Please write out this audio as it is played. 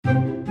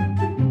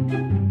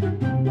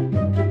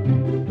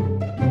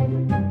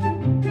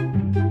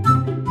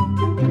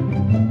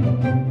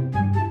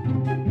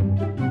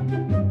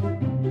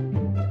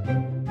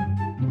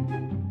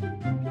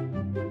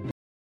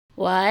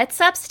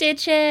What's up,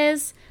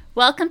 Stitches?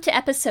 Welcome to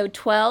episode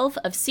 12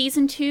 of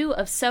season 2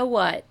 of So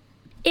What?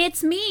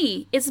 It's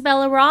me,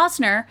 Isabella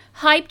Rosner,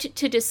 hyped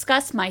to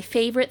discuss my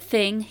favorite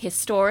thing,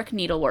 historic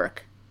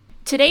needlework.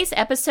 Today's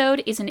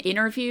episode is an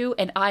interview,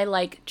 and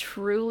I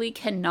truly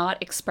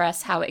cannot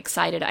express how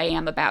excited I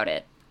am about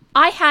it.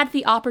 I had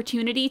the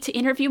opportunity to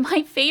interview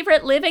my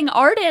favorite living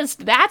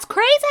artist. That's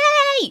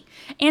crazy!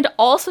 And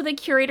also the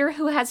curator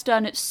who has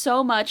done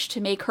so much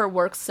to make her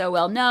work so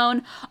well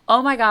known.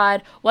 Oh my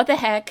god, what the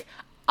heck?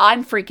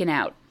 I'm freaking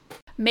out.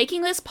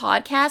 Making this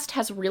podcast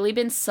has really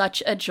been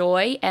such a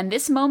joy, and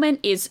this moment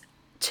is,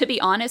 to be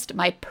honest,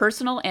 my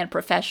personal and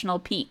professional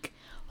peak.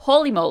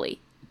 Holy moly.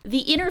 The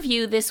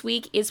interview this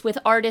week is with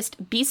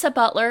artist Bisa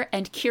Butler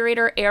and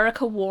curator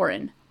Erica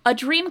Warren. A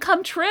dream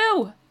come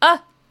true!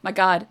 My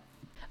god.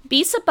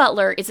 Bisa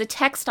Butler is a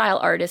textile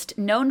artist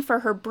known for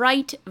her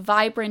bright,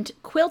 vibrant,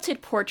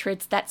 quilted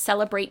portraits that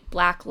celebrate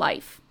Black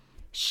life.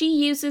 She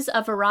uses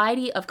a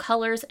variety of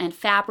colors and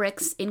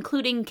fabrics,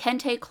 including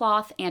kente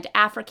cloth and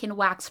African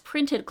wax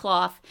printed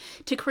cloth,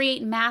 to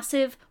create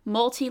massive,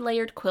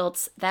 multi-layered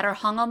quilts that are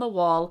hung on the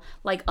wall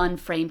like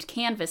unframed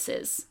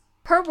canvases.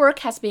 Her work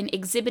has been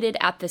exhibited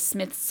at the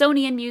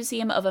Smithsonian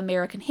Museum of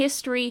American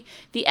History,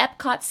 the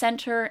Epcot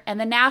Center, and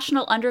the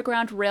National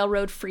Underground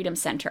Railroad Freedom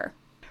Center.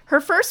 Her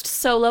first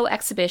solo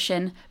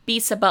exhibition,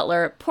 Bisa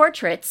Butler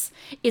Portraits,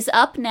 is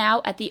up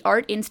now at the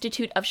Art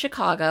Institute of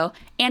Chicago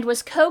and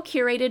was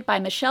co-curated by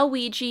Michelle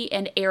Weege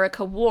and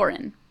Erica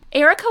Warren.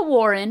 Erica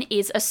Warren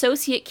is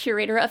Associate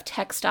Curator of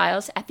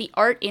Textiles at the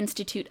Art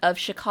Institute of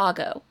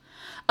Chicago.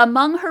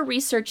 Among her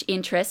research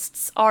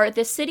interests are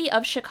the City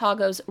of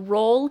Chicago's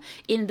role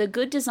in the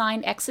Good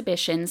Design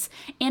exhibitions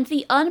and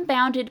the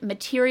unbounded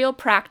material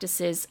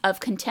practices of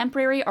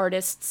contemporary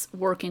artists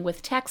working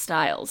with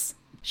textiles.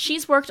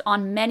 She's worked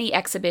on many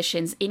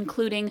exhibitions,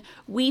 including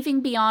Weaving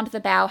Beyond the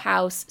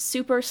Bauhaus,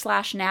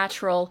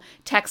 Super/Natural,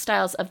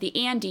 Textiles of the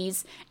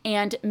Andes,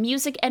 and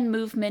Music and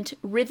Movement,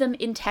 Rhythm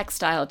in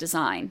Textile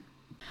Design.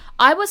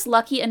 I was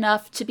lucky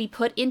enough to be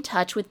put in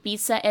touch with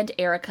Bisa and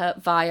Erica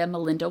via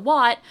Melinda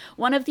Watt,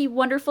 one of the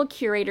wonderful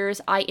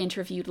curators I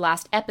interviewed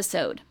last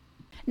episode.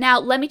 Now,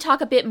 let me talk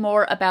a bit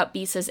more about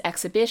Bisa's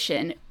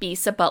exhibition,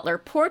 Bisa Butler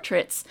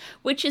Portraits,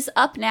 which is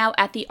up now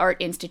at the Art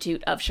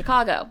Institute of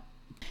Chicago.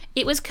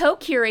 It was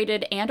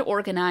co-curated and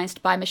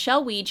organized by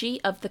Michelle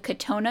Weege of the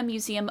Katonah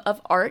Museum of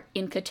Art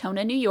in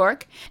Katonah, New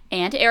York,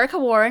 and Erica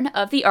Warren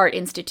of the Art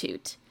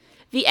Institute.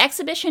 The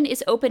exhibition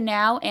is open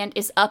now and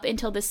is up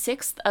until the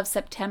 6th of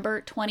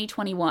September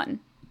 2021.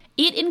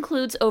 It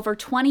includes over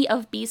 20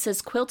 of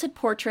Bisa's quilted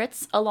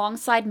portraits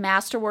alongside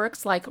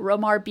masterworks like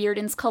Romar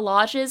Bearden's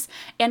collages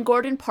and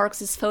Gordon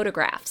Parks's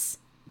photographs.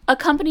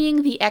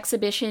 Accompanying the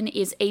exhibition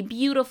is a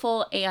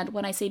beautiful, and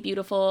when I say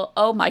beautiful,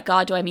 oh my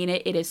god, do I mean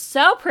it, it is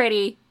so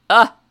pretty.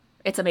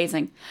 It's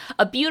amazing.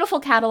 A beautiful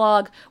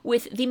catalog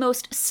with the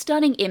most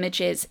stunning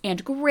images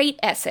and great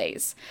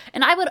essays.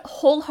 And I would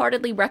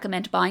wholeheartedly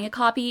recommend buying a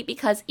copy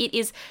because it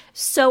is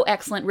so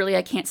excellent. Really,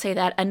 I can't say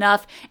that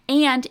enough.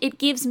 And it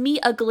gives me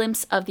a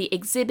glimpse of the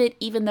exhibit,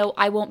 even though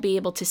I won't be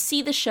able to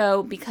see the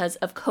show because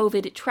of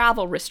COVID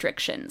travel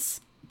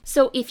restrictions.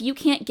 So if you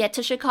can't get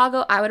to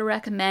Chicago, I would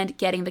recommend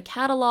getting the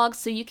catalog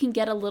so you can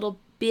get a little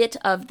bit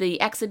of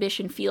the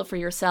exhibition feel for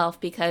yourself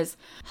because,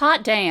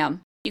 hot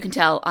damn, you can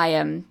tell I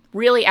am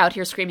really out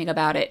here screaming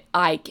about it.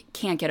 I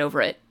can't get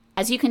over it.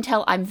 As you can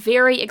tell, I'm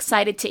very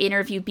excited to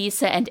interview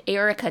Bisa and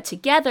Erica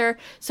together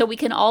so we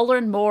can all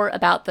learn more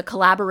about the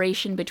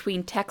collaboration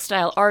between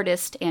textile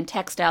artist and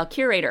textile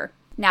curator.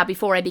 Now,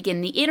 before I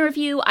begin the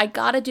interview, I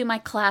gotta do my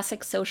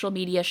classic social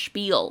media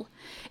spiel.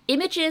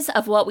 Images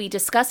of what we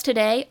discussed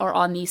today are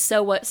on the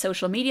So What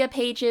social media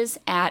pages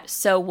at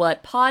So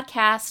What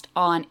Podcast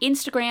on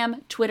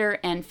Instagram, Twitter,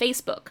 and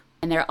Facebook.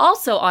 And they're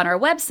also on our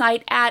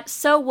website at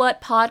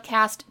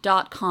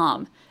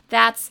sowhatpodcast.com.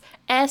 That's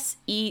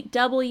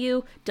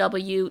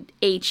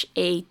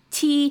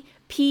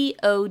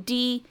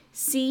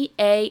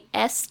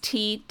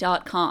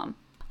SEWWHATPODCAST.com.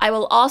 I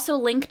will also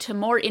link to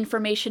more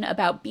information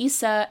about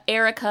Bisa,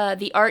 Erica,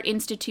 the Art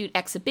Institute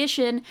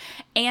exhibition,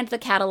 and the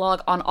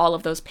catalog on all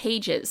of those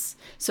pages.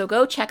 So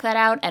go check that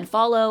out and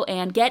follow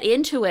and get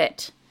into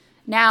it.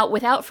 Now,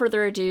 without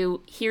further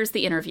ado, here's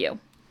the interview.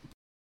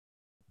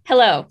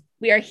 Hello,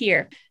 we are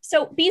here.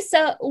 So,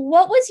 Bisa,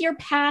 what was your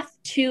path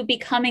to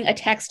becoming a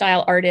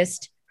textile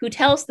artist who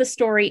tells the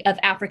story of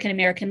African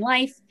American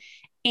life?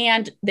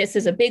 And this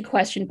is a big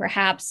question,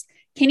 perhaps.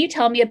 Can you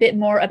tell me a bit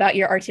more about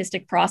your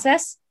artistic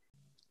process?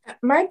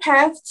 My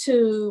path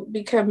to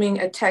becoming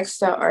a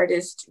textile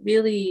artist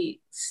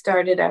really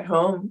started at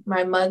home.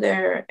 My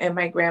mother and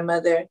my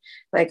grandmother,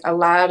 like a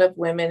lot of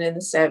women in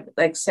the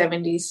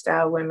 70s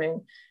style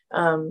women,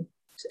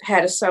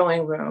 had a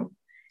sewing room.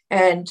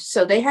 And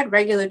so they had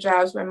regular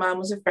jobs. My mom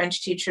was a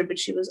French teacher, but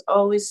she was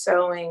always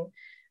sewing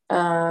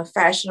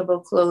fashionable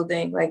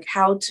clothing, like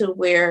how to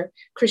wear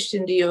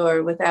Christian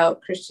Dior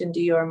without Christian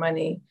Dior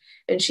money.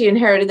 And she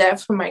inherited that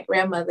from my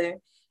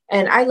grandmother.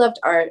 And I loved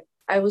art.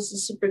 I was a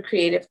super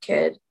creative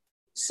kid.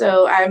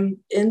 So I'm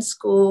in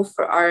school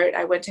for art.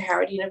 I went to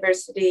Howard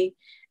University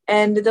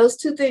And those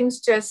two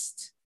things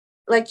just,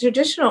 like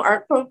traditional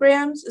art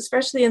programs,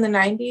 especially in the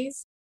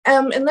 90s,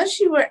 unless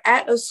you were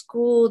at a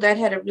school that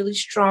had a really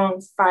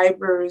strong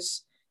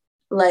fibers,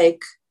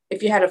 like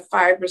if you had a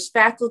fibers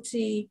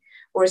faculty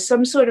or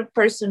some sort of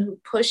person who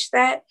pushed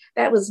that,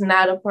 that was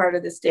not a part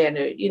of the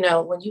standard. You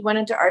know, when you went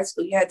into art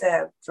school, you had to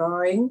have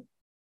drawing.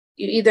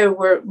 You either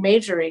were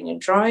majoring in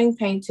drawing,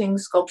 painting,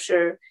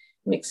 sculpture,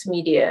 mixed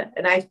media.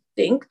 And I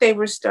think they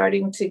were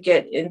starting to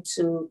get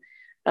into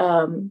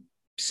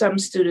some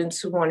students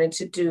who wanted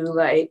to do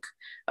like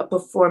a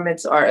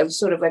performance art,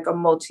 sort of like a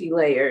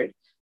multi-layered.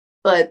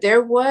 But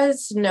there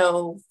was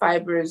no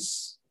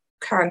fibers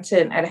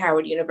content at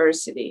Howard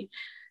University.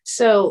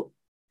 So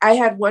I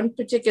had one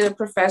particular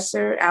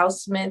professor, Al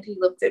Smith. He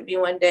looked at me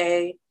one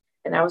day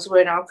and I was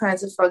wearing all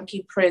kinds of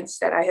funky prints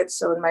that I had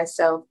sewn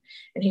myself.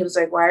 And he was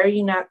like, why are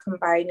you not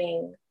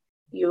combining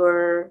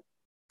your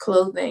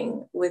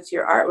clothing with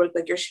your artwork?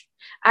 Like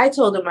I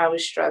told him I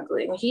was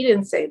struggling. He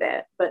didn't say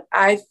that, but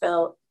I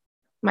felt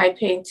my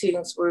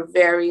paintings were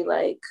very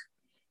like,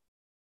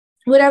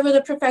 whatever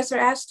the professor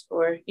asked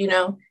for, you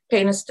know,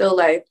 paint a still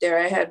life. There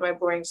I had my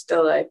boring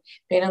still life.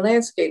 Paint a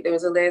landscape. There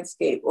was a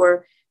landscape.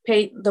 Or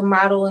paint the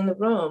model in the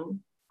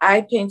room.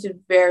 I painted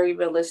very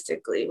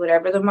realistically,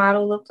 whatever the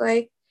model looked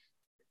like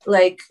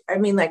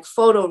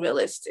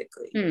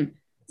photorealistically.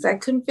 So I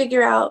couldn't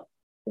figure out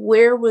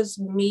where was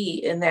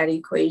me in that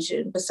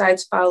equation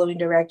besides following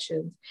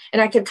directions.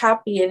 And I could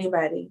copy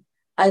anybody.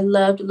 I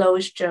loved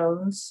Lois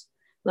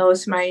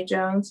Maye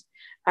Jones.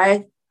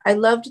 I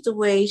loved the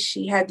way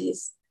she had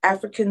these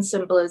African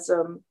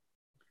symbolism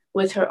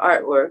with her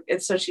artwork.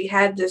 And so she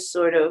had this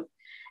sort of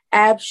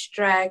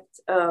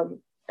abstract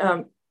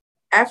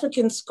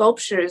African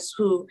sculptures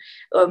who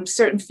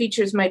certain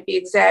features might be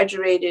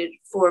exaggerated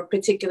for a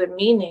particular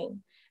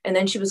meaning. And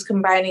then she was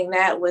combining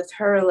that with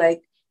her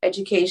like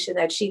education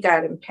that she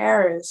got in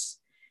Paris.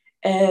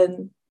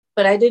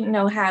 But I didn't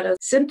know how to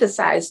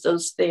synthesize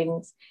those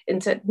things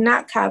into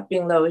not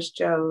copying Lois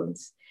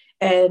Jones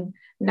and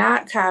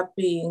not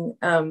copying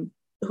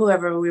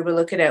whoever we were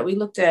looking at. We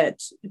looked at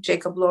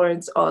Jacob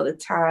Lawrence all the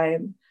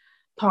time,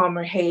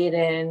 Palmer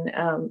Hayden,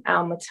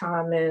 Alma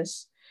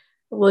Thomas,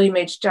 William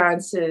H.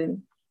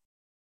 Johnson.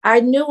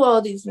 I knew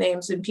all these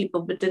names and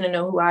people, but didn't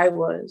know who I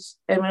was.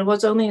 And it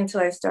was only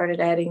until I started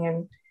adding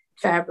in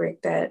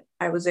fabric that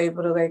I was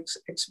able to like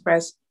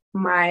express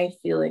my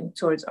feeling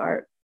towards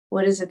art.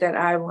 What is it that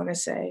I want to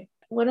say?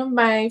 One of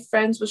my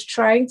friends was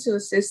trying to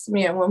assist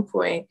me at one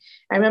point.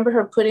 I remember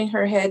her putting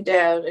her head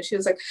down and she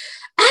was like,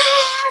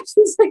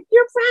 she's like,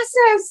 your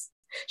process.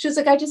 She was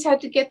like, I just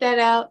had to get that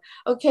out.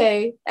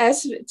 Okay,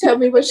 tell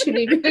me what you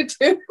need me to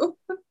do.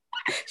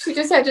 She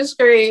just had to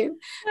scream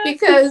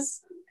because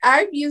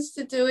I'm used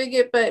to doing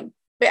it, but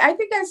I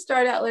think I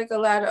start out like a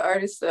lot of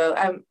artists though.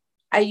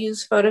 I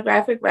use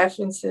photographic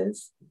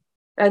references.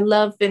 I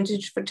love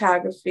vintage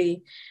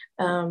photography.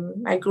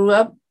 I grew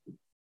up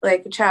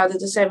like a child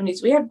of the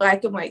 70s. We had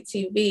black and white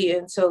TV.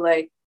 And so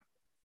like,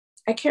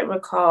 I can't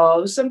recall,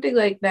 it was something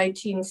like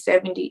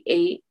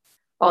 1978.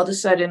 All of a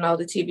sudden, all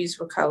the TVs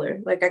were color.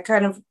 Like I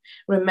kind of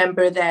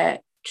remember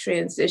that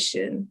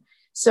transition.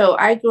 So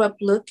I grew up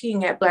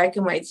looking at black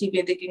and white TV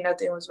and thinking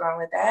nothing was wrong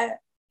with that.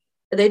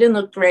 They didn't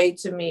look gray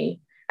to me.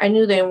 I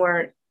knew they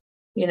weren't,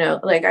 you know,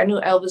 like I knew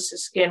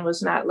Elvis's skin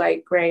was not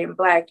like gray and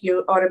black.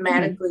 You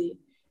automatically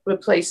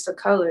replace the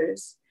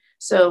colors.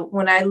 So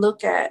when I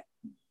look at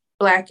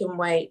black and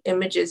white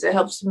images, it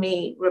helps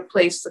me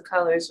replace the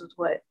colors with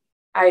what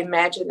I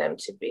imagine them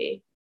to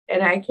be.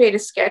 And I create a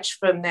sketch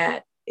from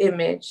that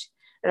image.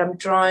 And I'm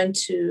drawn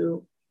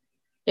to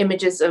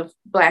images of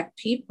Black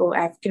people,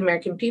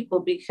 African-American people,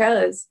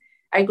 because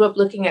I grew up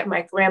looking at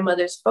my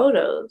grandmother's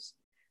photos.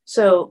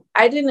 So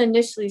I didn't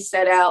initially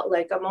set out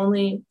like I'm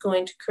only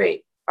going to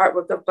create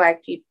artwork of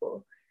Black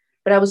people,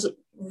 but I was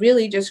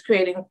really just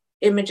creating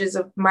images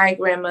of my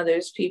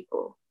grandmother's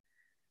people.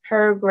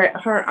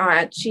 Her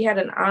aunt, she had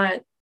an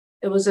aunt.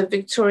 It was a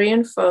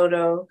Victorian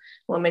photo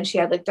woman. She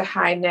had like the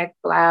high neck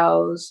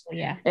blouse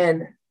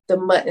and the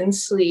mutton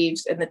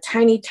sleeves and the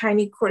tiny,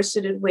 tiny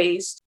corseted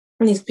waist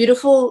and these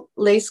beautiful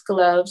lace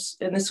gloves.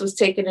 And this was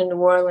taken in New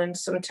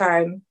Orleans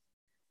sometime,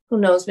 who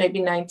knows,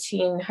 maybe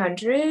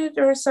 1900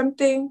 or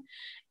something,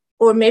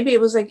 or maybe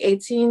it was like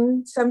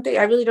 18 something.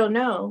 I really don't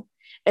know.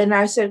 And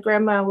I said,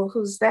 Grandma, well,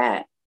 who's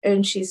that?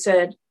 And she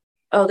said,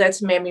 oh,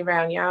 that's Mammy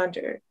Round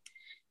Yonder.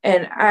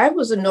 And I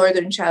was a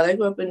Northern child. I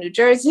grew up in New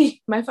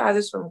Jersey. My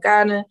father's from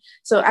Ghana.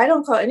 So I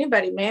don't call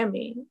anybody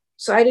Mammy.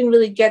 So I didn't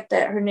really get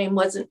that her name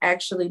wasn't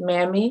actually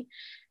Mammy.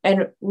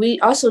 And we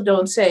also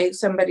don't say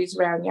somebody's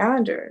round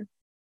yonder.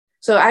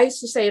 So I used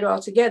to say it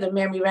all together,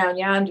 Mammy Round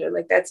Yonder,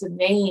 like that's a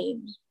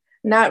name,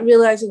 not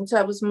realizing until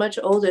I was much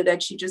older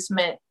that she just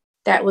meant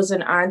that was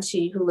an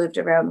auntie who lived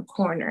around the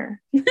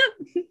corner.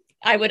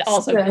 I would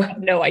also have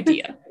no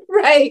idea.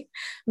 Right.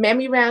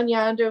 Mammy Round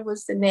Yonder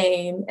was the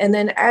name. And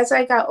then as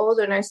I got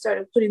older and I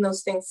started putting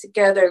those things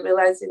together,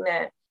 realizing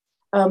that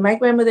my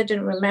grandmother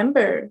didn't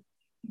remember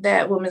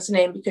that woman's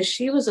name because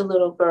she was a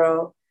little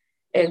girl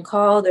and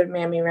called her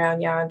Mammy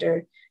Round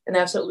Yonder. And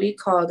that's what we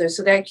called her.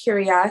 So that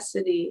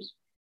curiosity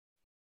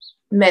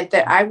meant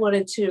that I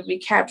wanted to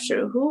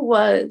recapture who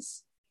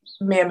was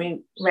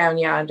Mammy Round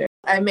Yonder.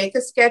 I make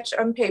a sketch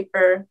on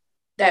paper,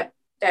 that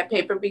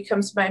paper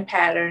becomes my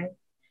pattern,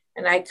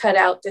 and I cut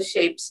out the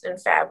shapes in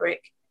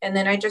fabric. And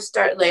then I just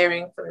start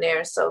layering from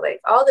there. So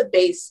like all the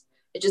base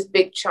are just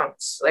big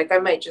chunks. Like I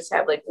might just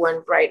have like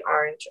one bright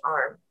orange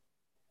arm.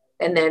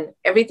 And then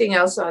everything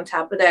else on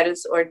top of that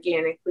is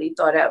organically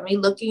thought out. Me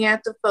looking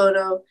at the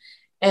photo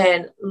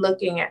and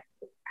looking at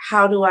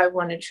how do I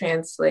want to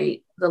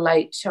translate the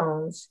light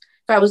tones.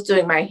 If I was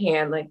doing my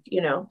hand, like,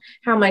 you know,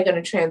 how am I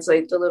going to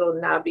translate the little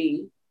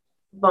knobby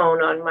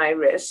bone on my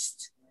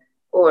wrist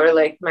or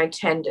like my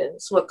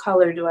tendons? What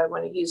color do I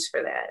want to use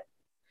for that?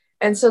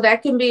 And so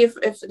that can be,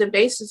 if the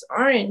base is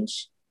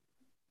orange,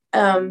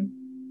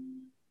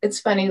 it's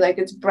funny, like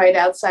it's bright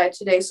outside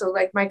today. So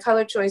like my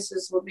color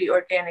choices will be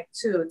organic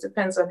too. It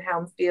depends on how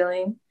I'm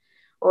feeling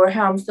or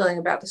how I'm feeling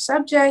about the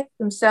subject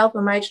himself.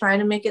 Am I trying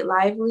to make it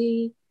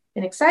lively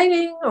and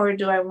exciting, or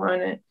do I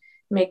want to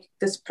make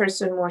this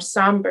person more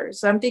somber?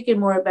 So I'm thinking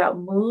more about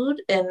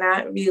mood and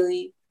not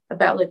really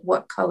about like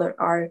what color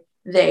are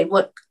they,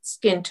 what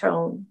skin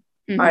tone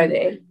are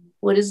they,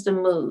 what is the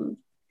mood?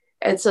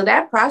 And so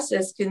that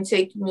process can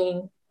take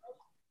me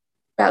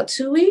about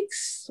 2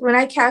 weeks. When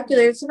I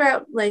calculate, it's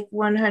about like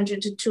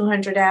 100 to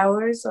 200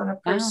 hours on a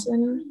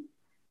person.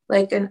 Wow.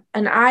 Like an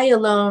eye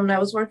alone, I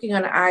was working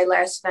on an eye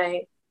last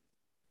night.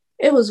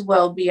 It was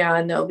well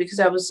beyond though, because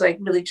I was like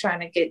really trying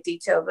to get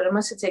detail, but it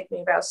must have taken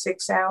me about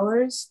 6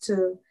 hours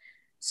to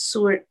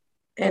sort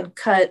and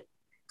cut.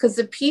 Because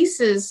the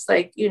pieces,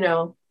 like, you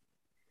know,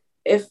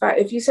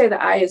 if you say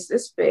the eye is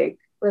this big,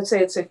 let's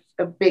say it's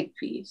a big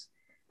piece.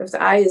 If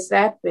the eye is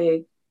that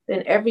big,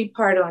 then every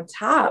part on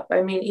top,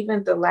 I mean,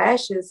 even the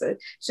lashes,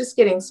 it's just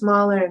getting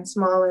smaller and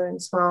smaller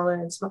and smaller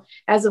and smaller.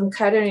 As I'm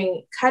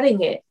cutting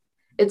it,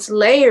 it's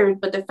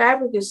layered, but the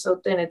fabric is so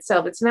thin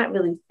itself. It's not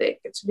really thick.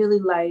 It's really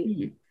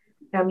light.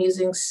 I'm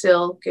using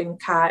silk and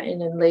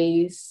cotton and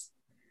lace.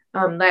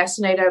 Last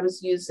night I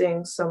was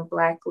using some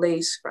black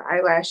lace for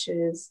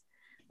eyelashes.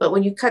 But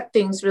when you cut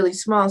things really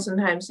small,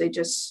 sometimes they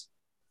just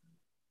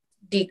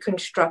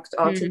deconstruct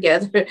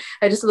altogether.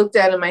 I just looked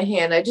down in my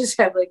hand. I just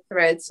have like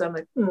threads. So I'm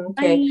like,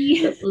 okay,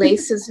 the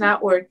lace is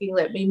not working.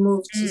 Let me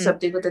move to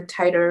something with a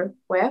tighter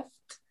weft.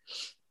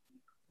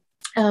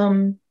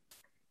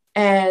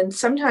 And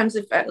sometimes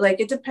if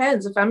it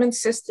depends. If I'm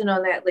insistent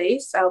on that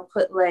lace, I'll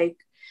put like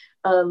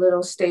a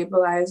little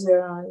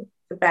stabilizer on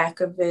the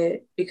back of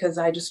it because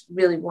I just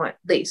really want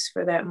lace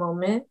for that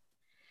moment.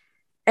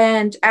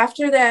 And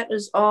after that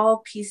is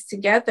all pieced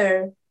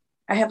together,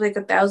 I have like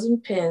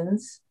 1,000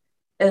 pins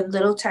and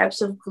little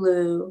types of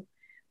glue,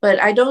 but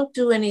I don't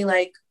do any,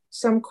 like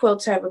some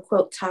quilts have a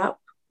quilt top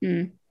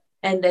and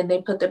then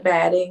they put the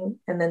batting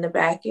and then the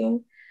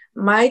backing.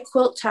 My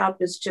quilt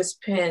top is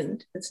just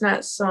pinned. It's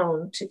not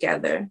sewn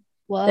together.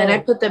 Whoa, then I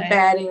put the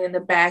batting and the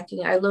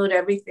backing. I load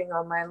everything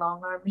on my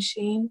long arm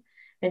machine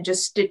and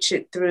just stitch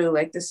it through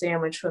like the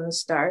sandwich from the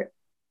start.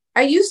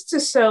 I used to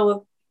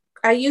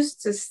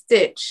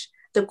stitch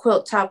the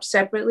quilt top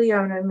separately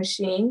on a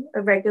machine,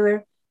 a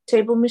regular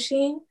table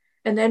machine,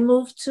 and then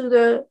moved to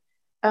the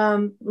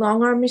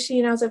long arm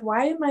machine. I was like,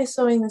 why am I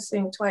sewing this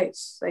thing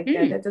twice like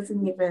that? That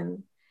doesn't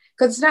even,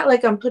 because it's not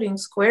like I'm putting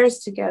squares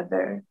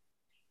together.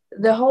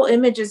 The whole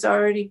image is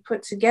already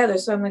put together.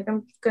 So I'm like,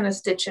 I'm going to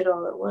stitch it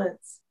all at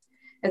once.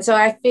 And so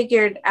I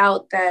figured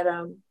out that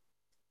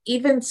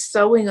even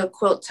sewing a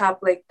quilt top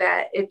like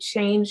that, it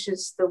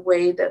changes the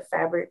way the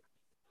fabric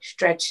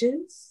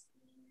stretches.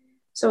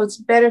 So it's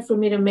better for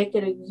me to make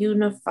it a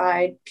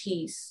unified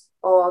piece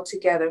all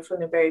together from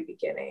the very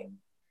beginning.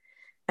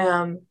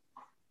 And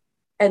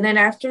then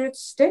after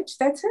it's stitched,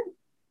 that's it.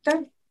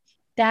 Done.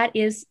 That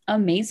is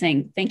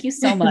amazing. Thank you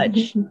so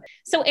much.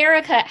 So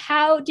Erica,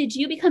 how did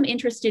you become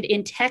interested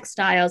in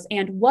textiles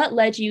and what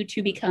led you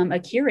to become a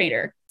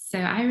curator? So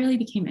I really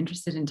became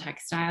interested in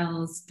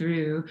textiles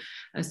through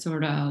a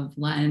sort of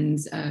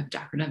lens of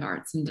decorative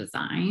arts and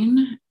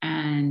design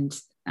and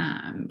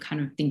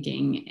kind of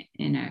thinking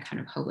in a kind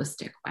of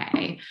holistic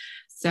way.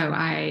 So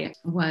I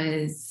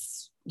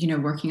was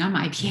working on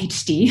my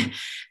PhD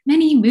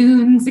many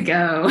moons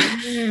ago.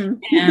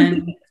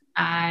 And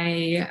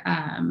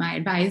my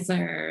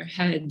advisor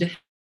had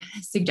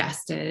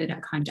suggested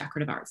a kind of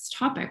decorative arts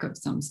topic of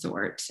some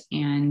sort.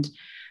 And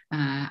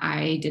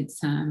I did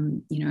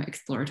some,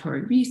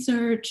 exploratory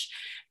research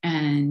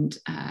and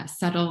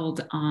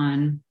settled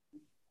on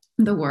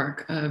the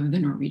work of the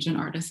Norwegian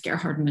artist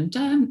Gerhard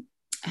Munthe,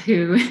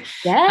 who...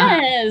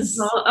 Yes.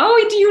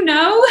 Oh, do you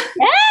know?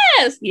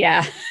 Yes.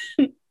 Yeah.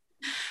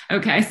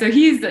 Okay, so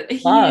he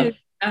is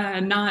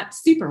not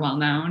super well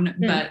known,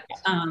 but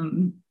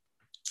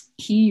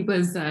he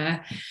was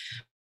a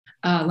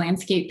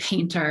landscape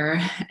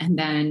painter, and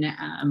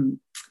then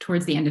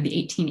towards the end of the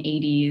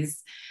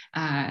 1880s,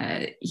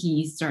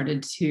 he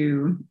started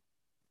to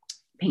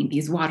paint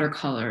these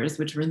watercolors,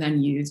 which were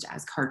then used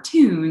as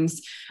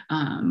cartoons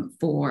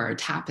for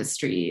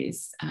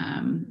tapestries,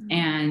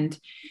 and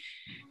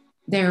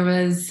there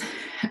was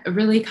a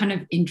really kind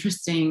of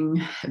interesting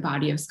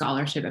body of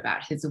scholarship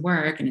about his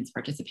work and its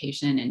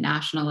participation in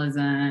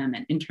nationalism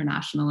and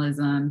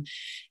internationalism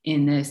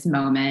in this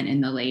moment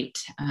in the late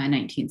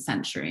 19th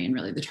century and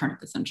really the turn of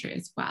the century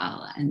as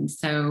well. And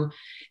so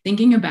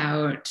thinking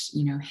about,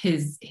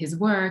 his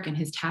work and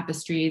his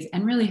tapestries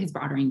and really his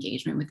broader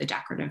engagement with the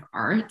decorative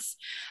arts,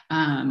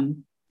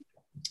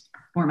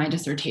 for my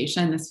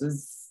dissertation, this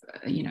was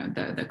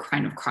the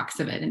kind of crux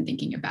of it, and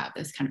thinking about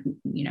this kind of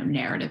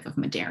narrative of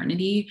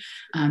modernity,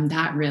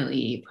 that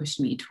really pushed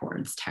me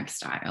towards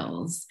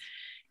textiles.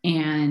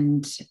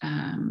 And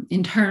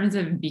in terms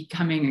of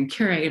becoming a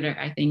curator,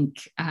 I think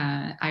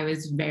I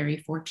was very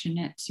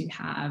fortunate to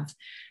have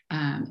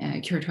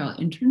a curatorial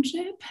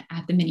internship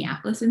at the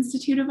Minneapolis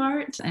Institute of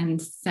Art.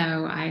 And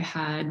so I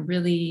had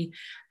really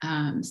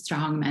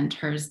strong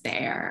mentors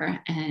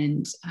there,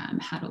 and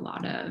had a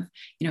lot of,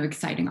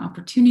 exciting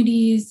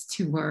opportunities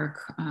to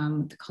work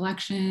with the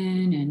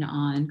collection and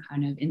on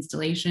kind of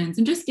installations,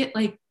 and just get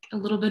like a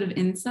little bit of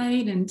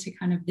insight into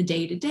kind of the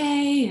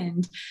day-to-day.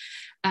 And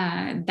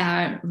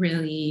that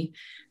really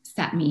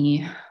set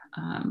me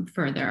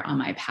further on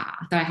my path.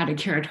 So I had a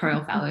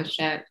curatorial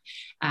fellowship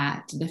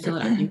at the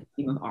Philadelphia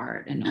Museum of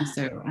Art, and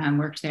also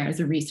worked there as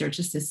a research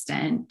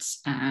assistant.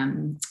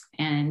 And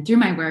through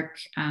my work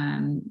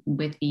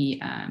with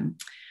the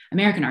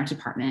American Art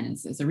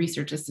Department as a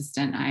research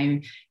assistant,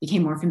 I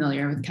became more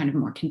familiar with kind of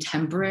more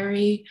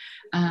contemporary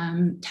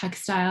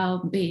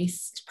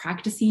textile-based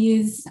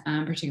practices,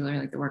 particularly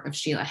like the work of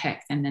Sheila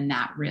Hicks. And then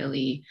that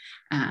really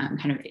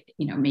kind of,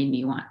 made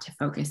me want to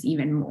focus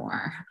even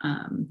more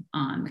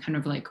on the kind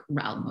of like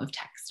realm of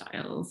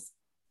textiles.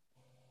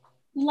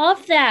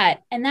 Love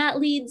that. And that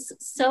leads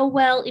so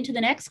well into the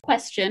next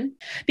question,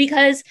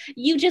 because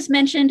you just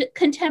mentioned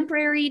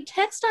contemporary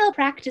textile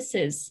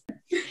practices.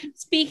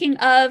 Speaking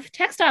of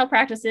textile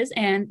practices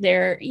and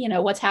their,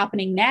 what's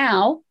happening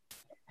now,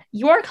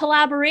 your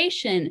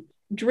collaboration,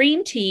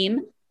 Dream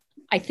Team,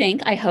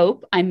 I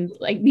hope,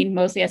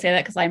 mostly I say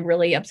that because I'm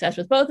really obsessed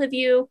with both of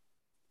you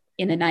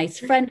in a nice,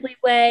 friendly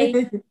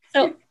way.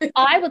 So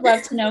I would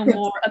love to know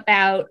more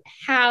about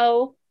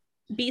how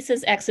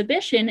Bisa's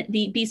exhibition,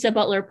 the Bisa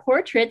Butler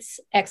Portraits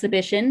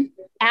exhibition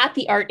at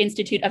the Art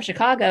Institute of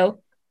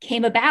Chicago,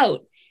 came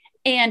about,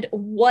 and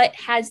what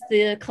has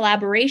the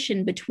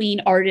collaboration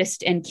between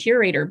artist and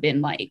curator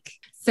been like?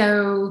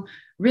 So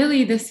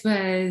really, this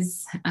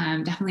was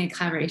definitely a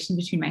collaboration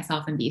between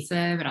myself and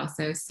Bisa, but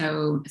also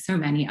so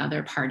many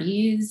other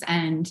parties.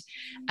 And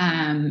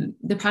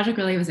the project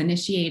really was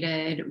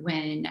initiated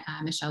when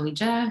Michelle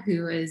Lija,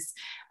 who was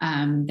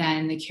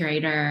then the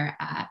curator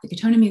at the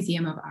Katonah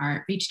Museum of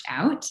Art, reached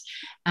out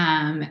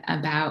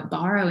about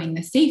borrowing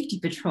the Safety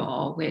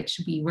Patrol,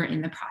 which we were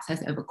in the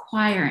process of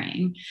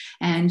acquiring.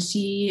 And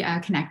she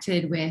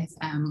connected with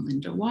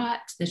Melinda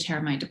Watt, the chair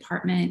of my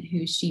department,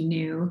 who she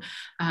knew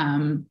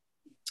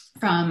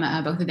from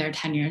both of their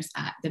tenures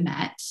at the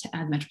Met,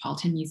 the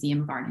Metropolitan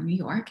Museum of Art in New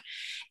York.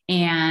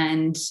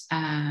 And,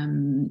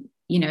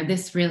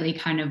 this really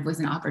kind of was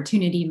an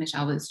opportunity.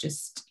 Michelle was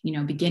just,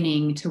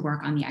 beginning to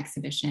work on the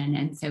exhibition.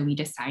 And so we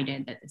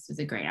decided that this was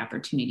a great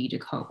opportunity to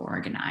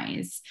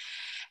co-organize.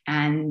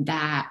 And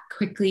that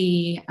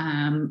quickly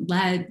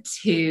led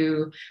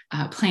to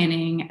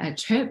planning a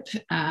trip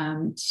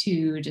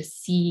to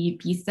just see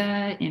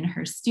Bisa in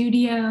her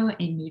studio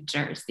in New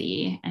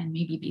Jersey. And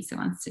maybe Bisa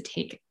wants to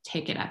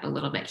take it up a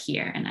little bit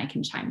here, and I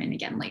can chime in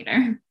again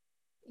later.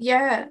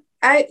 Yeah,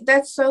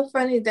 that's so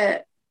funny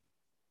that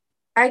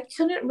I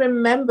couldn't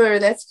remember.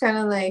 That's kind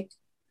of like,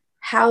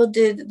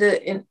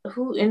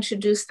 who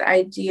introduced the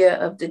idea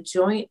of the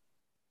joint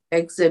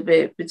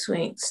exhibit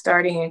between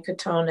starting in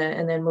Katonah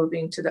and then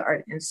moving to the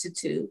Art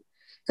Institute?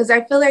 Because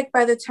I feel like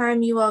by the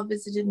time you all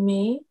visited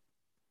me,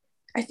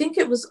 I think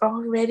it was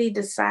already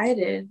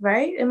decided,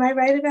 right? Am I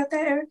right about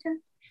that, Erica?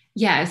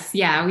 Yes.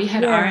 Yeah. We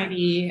had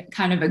already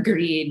kind of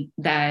agreed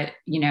that,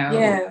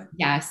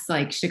 yes,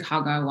 like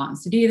Chicago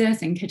wants to do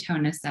this. And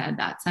Katonah said,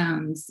 that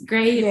sounds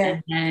great.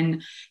 Yeah.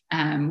 And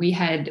then we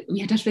had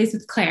touched base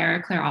with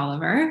Claire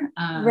Oliver.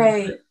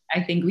 Right.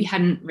 I think we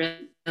hadn't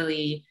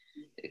really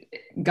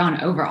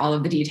gone over all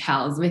of the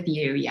details with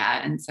you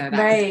yet. And so that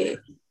was a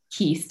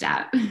key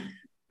step.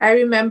 I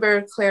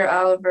remember Claire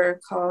Oliver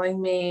calling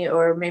me,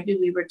 or maybe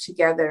we were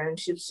together, and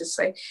she was just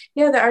like,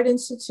 yeah, the Art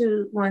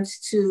Institute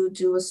wants to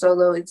do a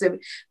solo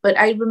exhibit. But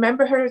I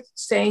remember her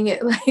saying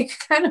it like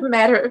kind of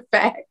matter of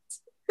fact,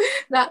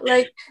 not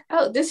like,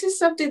 oh, this is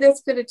something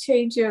that's going to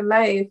change your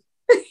life,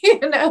 like, yeah,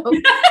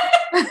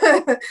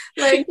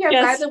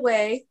 yes. By the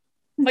way,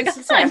 this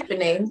is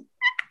happening.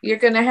 You're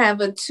going to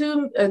have a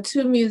two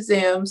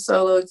museum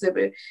solo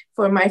exhibit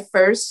for my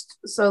first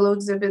solo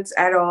exhibits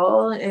at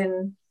all.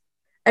 And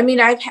I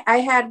mean, I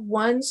had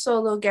one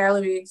solo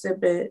gallery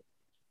exhibit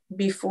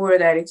before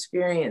that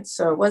experience.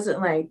 So it wasn't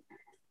like,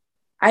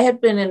 I had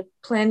been in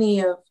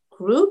plenty of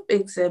group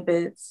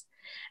exhibits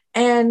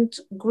and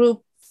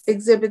group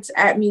exhibits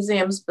at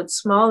museums, but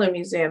smaller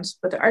museums.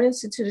 But the Art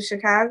Institute of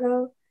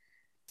Chicago,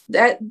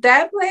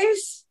 that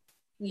place,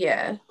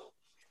 yeah.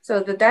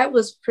 So that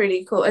was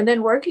pretty cool. And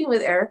then working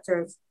with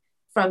Erica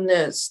from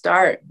the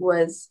start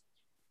was,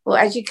 well,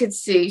 as you could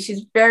see,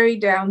 she's very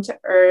down to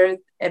earth,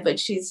 but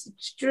she's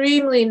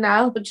extremely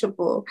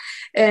knowledgeable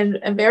and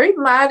very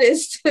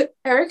modest.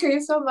 Erica, you're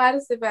so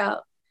modest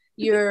about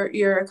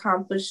your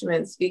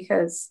accomplishments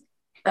because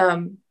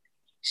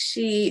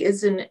she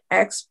is an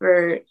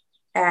expert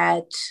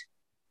at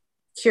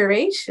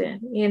curation.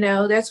 You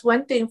know, that's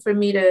one thing for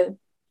me to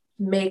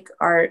make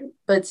art,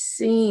 but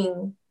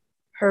seeing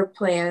her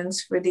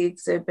plans for the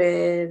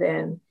exhibit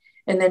and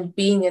then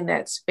being in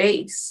that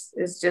space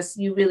is just,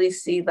 you really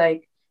see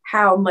like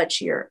how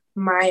much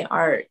my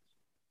art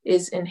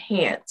is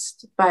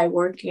enhanced by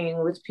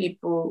working with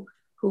people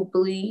who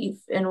believe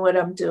in what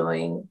I'm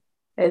doing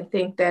and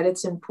think that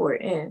it's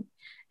important,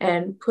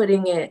 and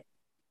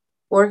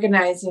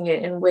organizing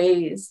it in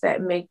ways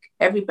that make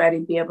everybody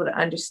be able to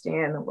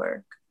understand the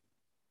work.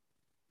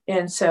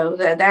 And so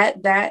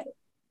that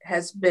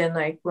has been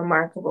like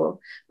remarkable.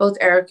 Both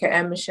Erica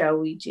and Michelle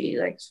Weegee,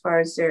 like as far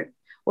as they're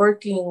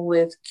working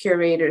with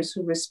curators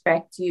who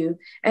respect you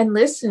and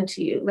listen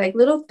to you, like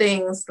little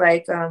things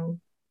like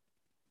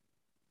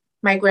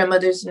my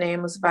grandmother's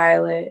name was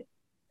Violet.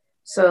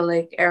 So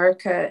like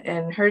Erica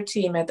and her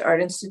team at the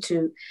Art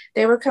Institute,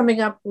 they were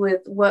coming up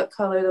with what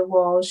color the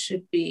walls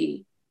should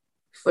be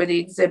for the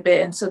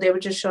exhibit. And so they were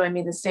just showing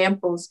me the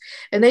samples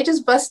and they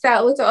just bust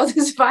out with all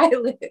this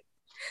violet.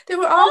 They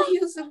were all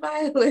hues of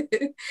violet.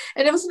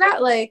 And it was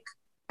not like,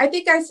 I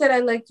think I said I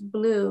liked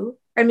blue.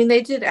 I mean,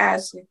 they did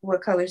ask like,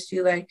 what colors do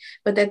you like,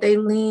 but that they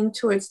leaned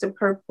towards the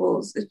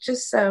purples. It's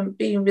just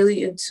being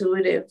really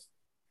intuitive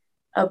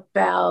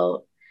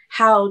about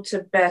how to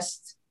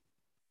best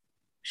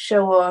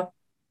show off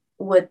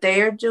what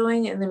they are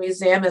doing in the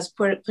museum as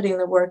putting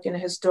the work in a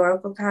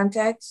historical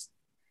context.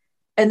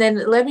 And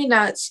then let me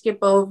not skip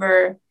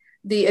over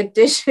the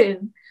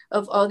addition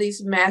of all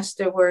these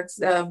masterworks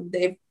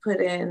they've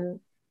put in.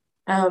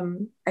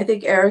 I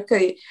think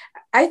Erica,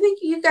 I think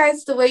you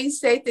guys, the way you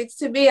say things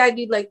to me, I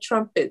need like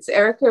trumpets.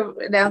 Erica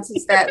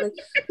announces that, like,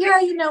 yeah,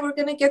 you know, we're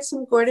going to get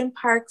some Gordon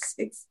Parks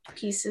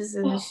pieces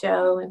in the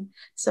show and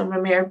some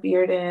Romare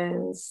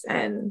Beardens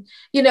and,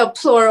 you know,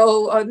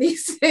 plural on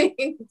these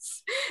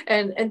things.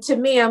 And to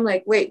me, I'm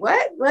like, wait,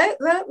 what?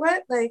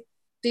 Like,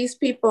 these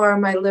people are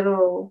my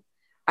little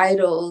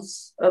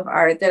idols of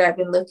art that I've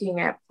been looking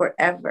at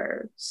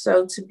forever.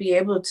 So to be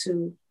able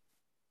to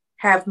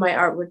have my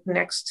artwork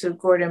next to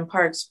Gordon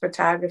Parks'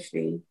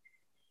 photography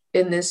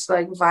in this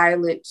like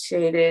violet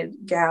shaded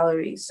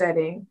gallery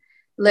setting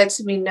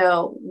lets me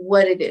know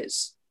what it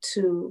is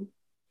to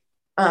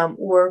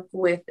work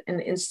with an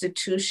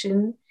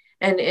institution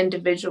and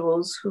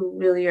individuals who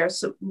really are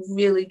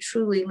really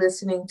truly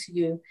listening to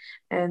you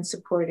and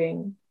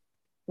supporting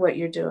what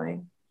you're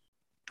doing.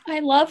 I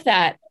love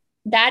that.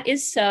 That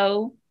is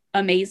so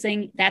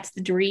amazing. That's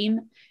the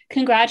dream.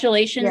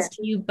 Congratulations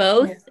to you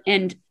both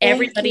and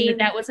everybody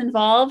that was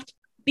involved.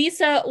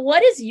 Bisa,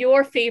 what is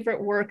your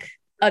favorite work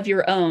of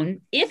your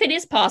own, if it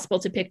is possible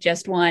to pick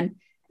just one?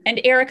 And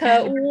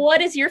Erica,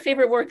 what is your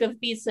favorite work of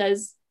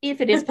Bisa's,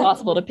 if it is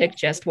possible to pick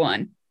just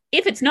one?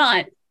 If it's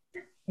not,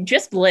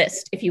 just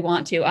list if you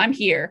want to. I'm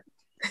here.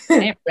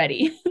 I'm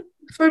ready.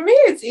 For me,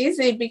 it's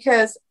easy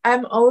because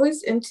I'm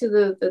always into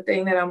the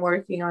thing that I'm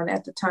working on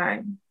at the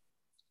time.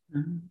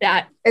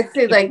 That it's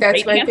like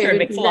that's my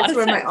favorite piece. That's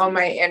where all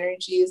my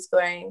energy is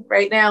going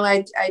right now.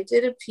 I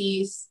did a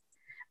piece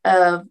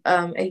of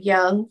a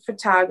young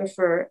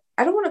photographer.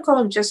 I don't want to call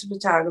him just a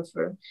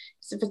photographer.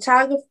 He's a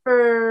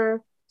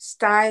photographer,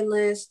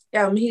 stylist.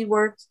 He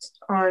worked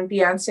on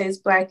Beyonce's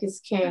Black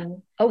is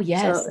King. Oh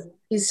yes. So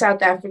he's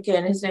South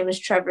African. His name is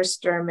Trevor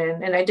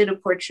Sturman, and I did a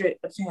portrait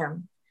of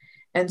him.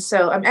 And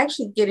so I'm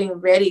actually getting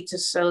ready to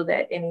sew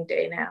that any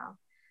day now.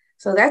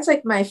 So that's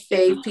like my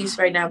fave piece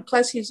right now.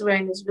 Plus he's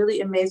wearing these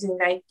really amazing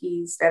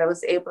Nikes that I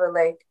was able to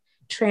like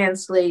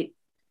translate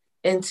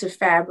into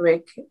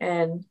fabric.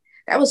 And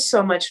that was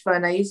so much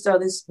fun. I used all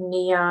this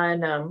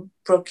neon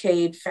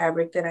brocade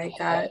fabric that I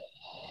got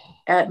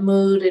at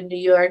Mood in New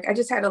York. I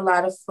just had a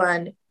lot of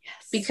fun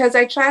because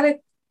I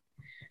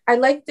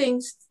like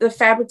the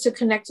fabric to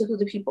connect to who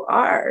the people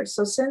are.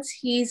 So since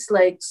he's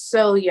like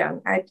so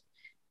young,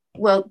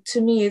 well,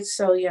 to me, it's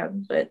so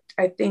young, but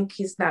I think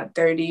he's not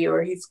 30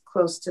 or he's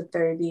close to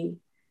 30.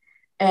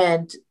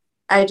 And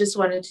I just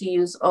wanted to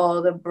use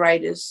all the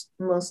brightest,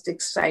 most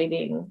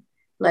exciting,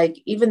 like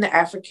even the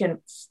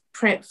African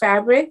print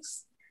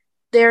fabrics.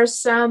 There are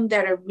some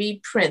that are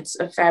reprints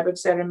of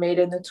fabrics that are made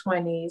in the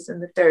 20s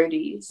and the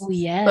 30s. Oh,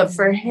 yes. But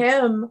for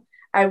him,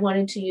 I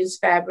wanted to use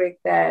fabric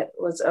that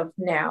was of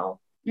now,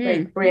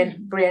 like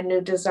brand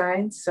new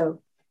designs.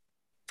 So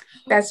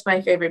that's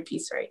my favorite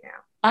piece right now.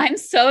 I'm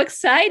so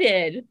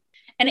excited.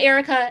 And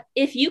Erica,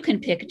 if you can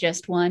pick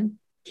just one,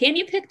 can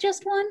you pick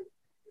just one?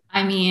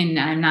 I mean,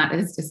 I'm not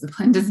as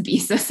disciplined as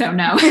Bisa, so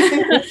no.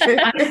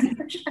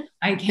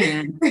 I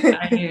can.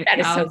 That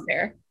is so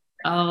fair.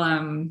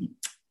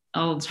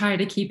 I'll try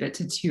to keep it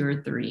to 2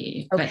 or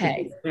 3.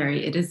 Okay. But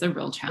it is a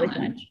real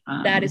challenge.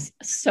 That is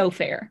so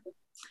fair.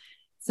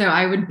 So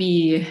I would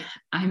be,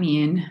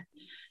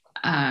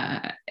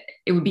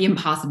 it would be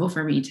impossible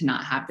for me to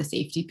not have The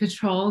Safety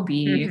Patrol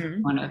be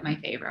one of my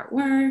favorite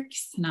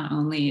works. Not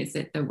only is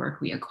it the work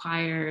we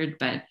acquired,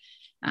 but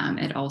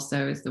it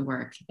also is the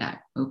work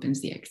that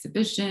opens the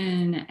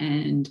exhibition.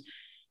 And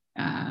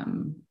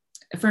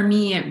for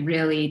me, it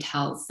really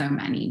tells so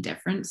many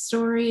different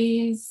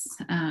stories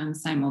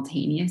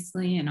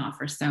simultaneously and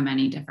offers so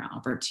many different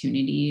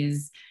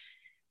opportunities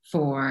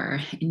for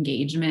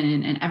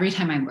engagement. And every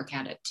time I look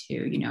at it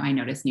too, you know, I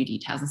notice new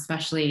details,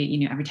 especially,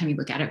 you know, every time you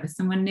look at it with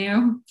someone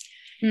new,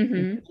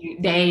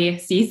 they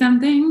see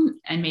something,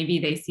 and maybe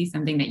they see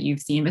something that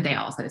you've seen, but they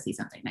also see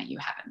something that you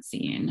haven't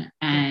seen.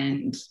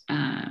 And,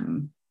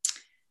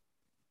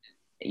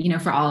 you know,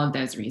 for all of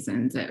those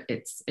reasons,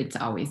 it's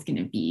always going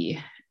to be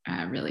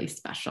really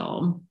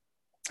special.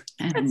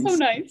 And that's so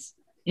nice.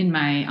 On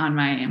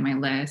my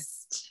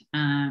list.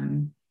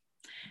 And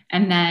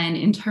then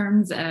in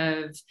terms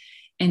of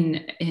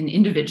an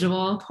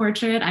individual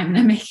portrait, I'm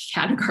going to make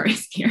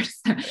categories here.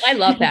 So I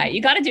love that.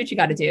 You got to do what you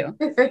got to do.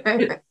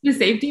 The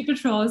Safety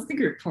Patrol is the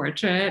group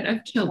portrait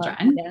of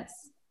children. Yes.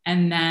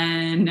 And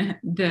then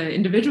the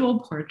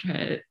individual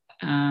portrait,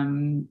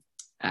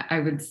 I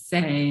would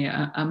say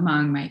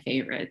among my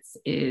favorites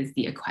is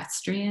The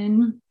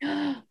Equestrian.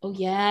 Oh,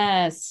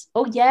 yes.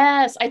 Oh,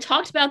 yes. I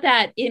talked about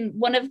that in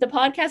one of the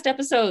podcast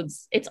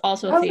episodes. It's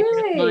also a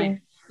favorite of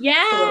mine.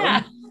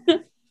 Yeah. Cool.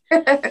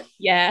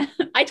 Yeah.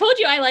 I told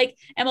you I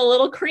am a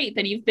little creep,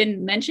 and you've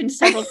been mentioned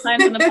several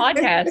times on the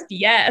podcast.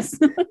 Yes.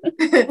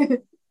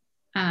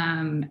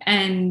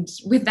 And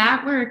with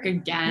that work,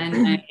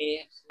 again,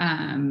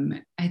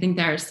 I think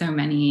there are so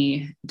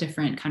many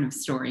different kind of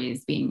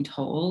stories being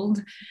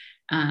told.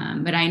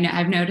 But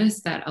I've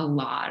noticed that a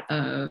lot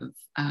of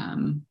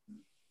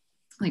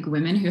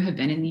women who have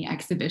been in the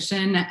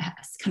exhibition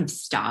kind of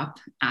stop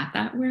at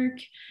that work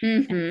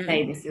and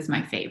say, this is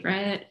my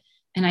favorite.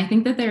 And I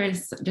think that there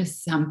is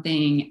just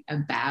something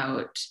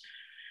about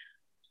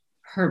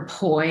her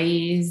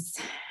poise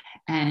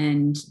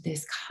and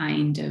this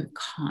kind of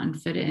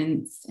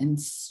confidence and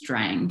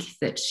strength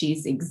that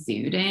she's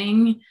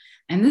exuding.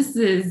 And this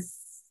is,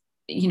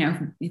 you know,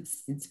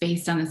 it's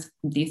based on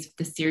this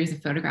series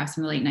of photographs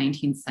from the late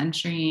 19th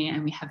century.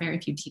 And we have very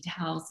few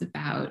details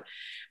about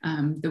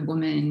the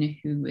woman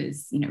who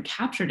was, you know,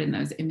 captured in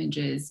those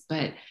images.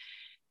 But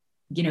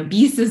you know,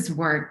 Bisa's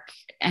work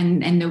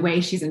and the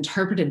way she's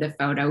interpreted the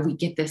photo, we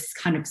get this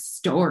kind of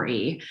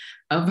story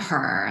of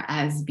her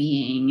as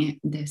being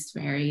this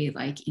very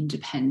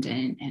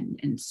independent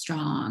and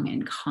strong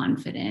and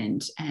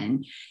confident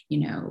and,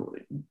 you know,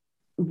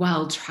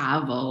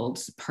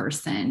 well-traveled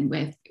person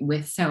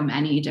with so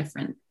many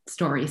different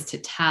stories to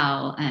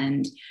tell.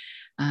 And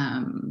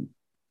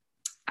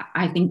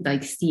I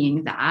think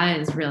seeing that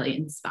is really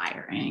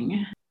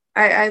inspiring.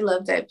 I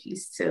love that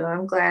piece too.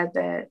 I'm glad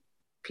that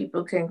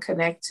people can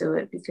connect to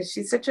it because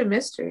she's such a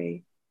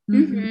mystery.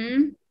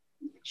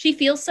 She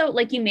feels so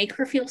you make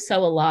her feel so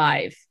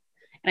alive.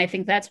 And I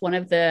think that's one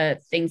of the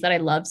things that I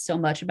love so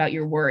much about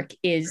your work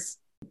is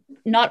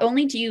not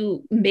only do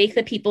you make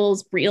the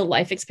people's real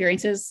life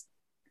experiences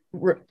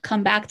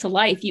come back to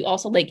life, you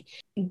also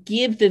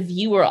give the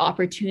viewer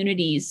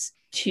opportunities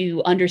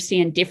to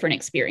understand different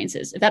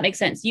experiences, if that makes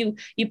sense. You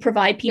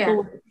provide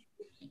people,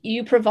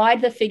 you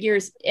provide the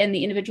figures and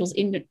the individuals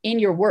in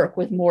your work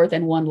with more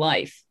than one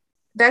life.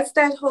 That's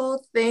that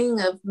whole thing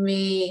of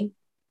me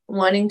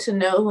wanting to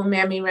know who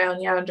Mammy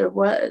Round Yonder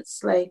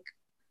was.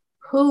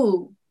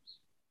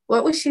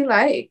 What was she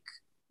like?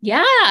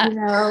 Yeah. You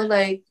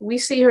know, we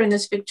see her in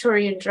this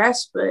Victorian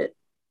dress, but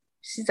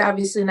she's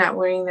obviously not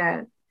wearing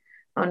that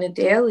on a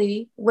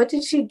daily. What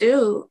did she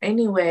do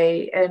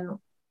anyway? And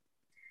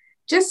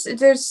just,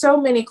 there's so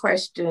many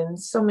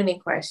questions.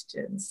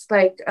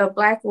 Like a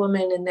Black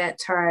woman in that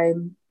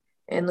time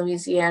in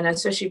Louisiana,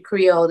 especially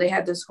Creole, they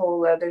had this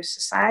whole other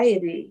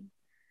society.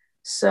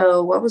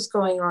 So what was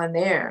going on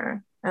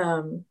there?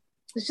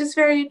 It's just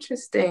very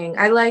interesting.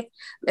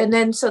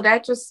 So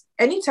that just,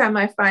 anytime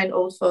I find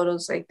old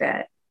photos like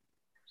that,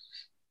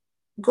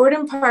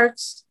 Gordon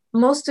Parks,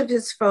 most of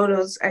his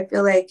photos, I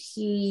feel like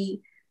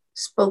he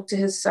spoke to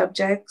his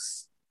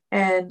subjects.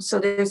 And so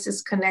there's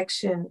this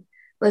connection.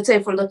 Let's say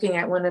if we're looking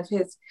at one of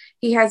his,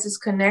 he has this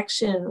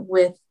connection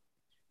with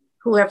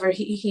whoever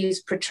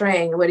he's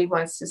portraying, what he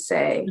wants to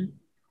say.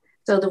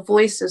 So the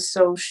voice is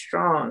so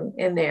strong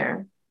in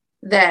there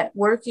that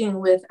working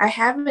with, I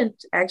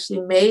haven't actually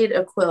made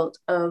a quilt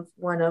of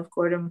one of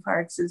Gordon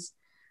Parks's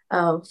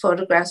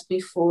photographs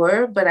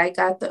before, but I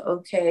got the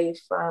okay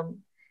from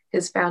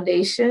his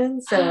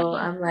foundation. So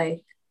I'm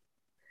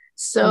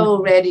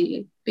so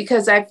ready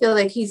because I feel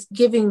like he's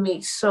giving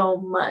me so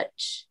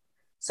much.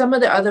 Some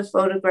of the other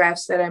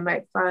photographs that I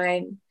might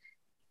find,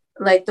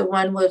 like the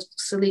one with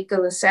Salika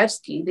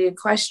Lisevsky, the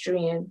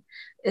equestrian,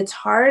 it's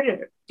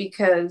harder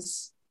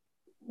because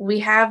we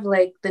have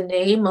the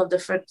name of the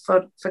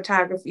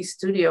photography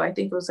studio. I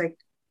think it was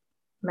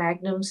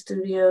Magnum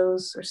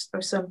Studios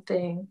or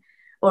something,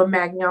 or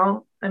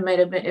Magnon.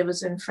 It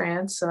was in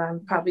France, so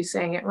I'm probably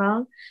saying it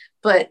wrong.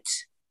 But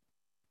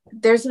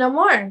there's no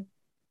more.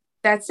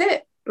 That's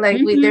it.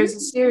 There's a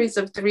series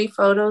of 3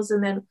 photos,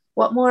 and then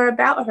what more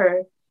about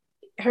her?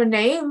 Her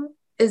name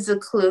is a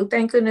clue.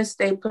 Thank goodness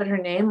they put her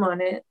name on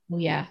it.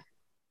 Yeah.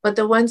 But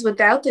the ones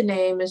without the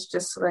name is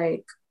just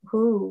like,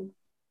 who?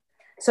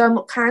 So I'm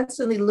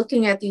constantly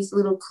looking at these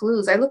little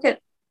clues. I look at,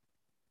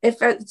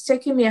 if it's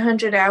taking me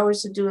 100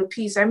 hours to do a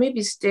piece, I may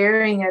be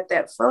staring at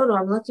that photo.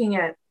 I'm looking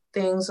at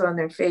things on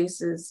their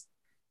faces,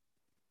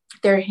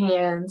 their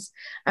hands.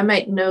 I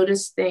might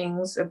notice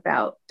things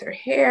about their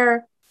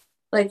hair.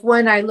 Like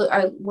when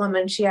a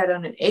woman, she had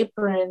on an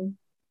apron,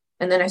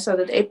 and then I saw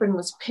that the apron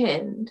was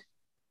pinned,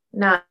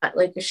 not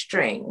like a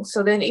string.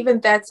 So then even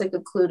that's like a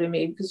clue to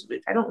me, because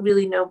I don't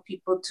really know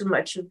people too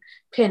much who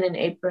pin an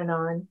apron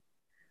on.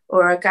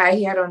 Or a guy,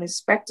 he had on his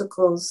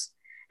spectacles,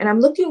 and I'm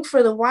looking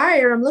for the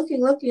wire. I'm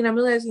looking, and I'm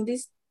realizing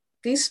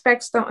these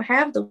specs don't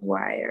have the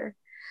wire.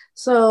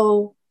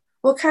 So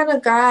what kind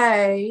of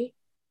guy,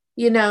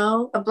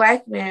 a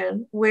Black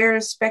man,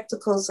 wears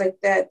spectacles like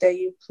that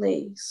you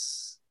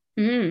place?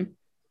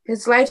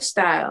 His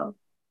lifestyle.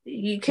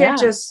 You can't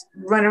just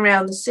run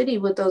around the city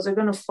with those. They're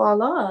going to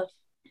fall off.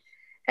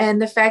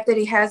 And the fact that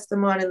he has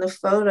them on in the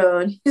photo,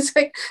 and he's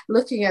like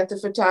looking at the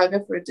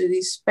photographer through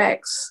these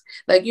specs,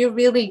 like you're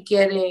really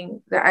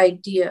getting the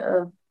idea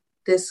of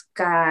this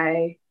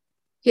guy.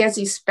 He has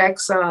these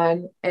specs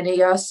on, and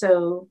he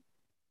also,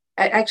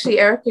 actually,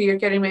 Erica, you're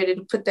getting ready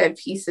to put that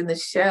piece in the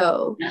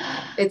show.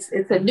 It's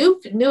a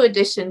new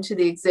addition to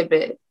the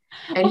exhibit,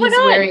 and he's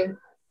wearing.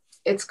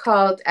 It's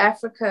called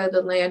Africa,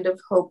 the Land of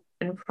Hope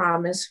and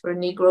Promise for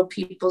Negro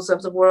Peoples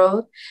of the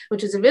World,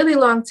 which is a really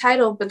long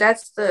title, but that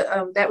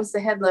was the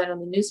headline on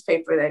the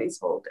newspaper that he's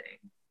holding.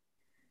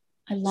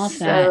 I love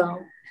that. So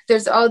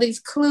there's all these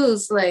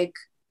clues, like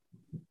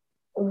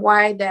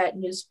why that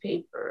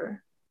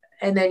newspaper,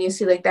 and then you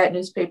see like that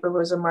newspaper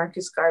was a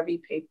Marcus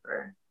Garvey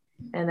paper,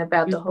 and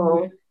about the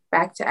whole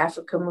Back to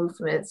Africa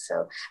movement.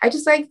 So I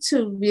just like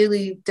to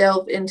really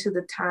delve into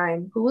the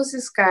time. Who was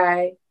this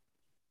guy?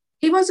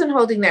 He wasn't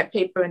holding that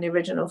paper in the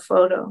original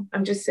photo.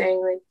 I'm just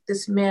saying, like,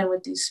 this man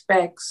with these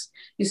specs,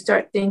 you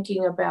start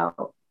thinking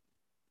about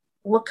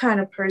what kind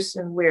of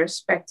person wears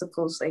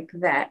spectacles like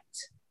that?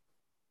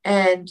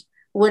 And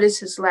what is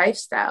his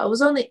lifestyle? It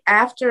was only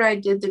after I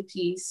did the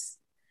piece,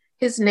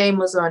 his name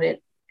was on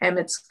it,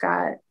 Emmett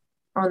Scott,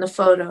 on the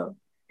photo,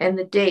 and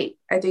the date,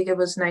 I think it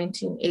was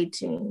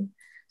 1918.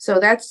 So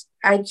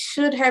I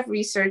should have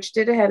researched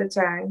it ahead of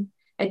time.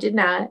 I did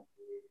not.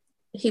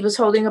 He was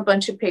holding a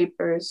bunch of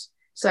papers.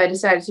 So I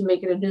decided to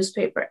make it a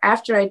newspaper.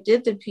 After I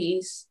did the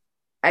piece,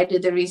 I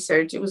did the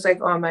research. It was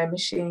like on my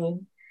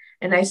machine.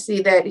 And I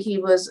see that he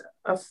was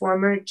a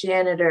former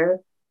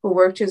janitor who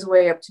worked his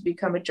way up to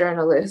become a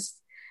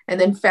journalist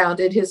and then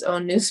founded his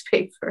own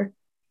newspaper.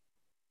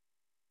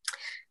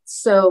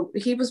 So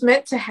he was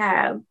meant to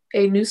have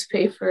a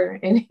newspaper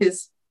in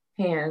his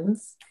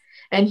hands.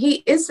 And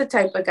he is the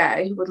type of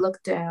guy who would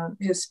look down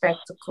his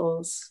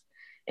spectacles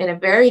in a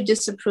very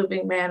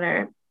disapproving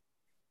manner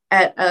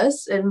at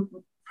us, and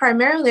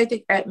primarily, I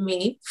think, at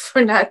me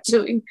for not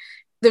doing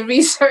the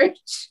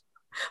research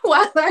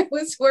while I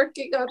was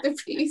working on the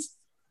piece.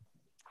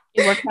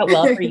 It worked out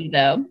well for you,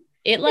 though.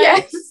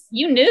 Yes.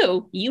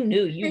 You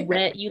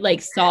read, you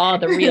like saw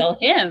the real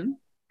him.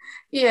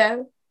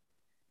 Yeah.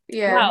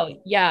 Wow.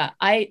 Yeah.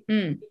 I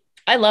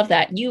love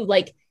that.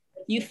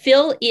 You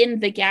fill in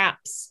the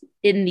gaps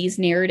in these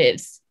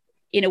narratives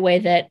in a way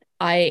that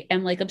I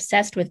am like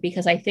obsessed with,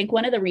 because I think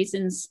one of the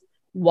reasons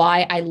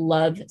why I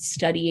love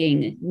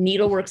studying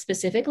needlework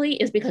specifically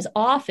is because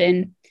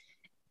often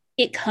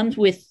it comes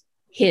with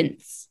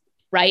hints,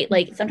 right?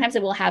 Like sometimes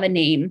it will have a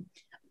name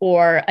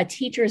or a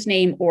teacher's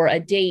name or a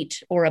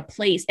date or a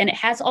place, and it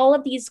has all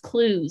of these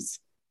clues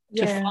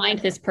to find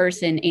this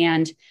person.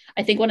 And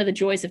I think one of the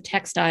joys of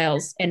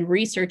textiles and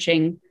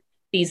researching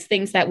these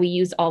things that we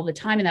use all the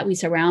time and that we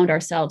surround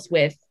ourselves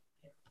with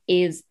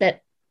is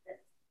that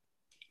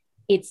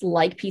it's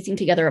like piecing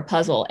together a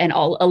puzzle, and a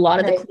lot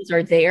of the clues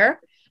are there,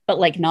 but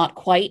like not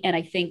quite. And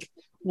I think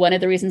one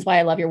of the reasons why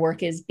I love your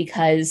work is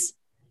because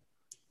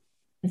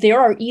there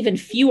are even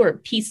fewer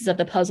pieces of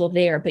the puzzle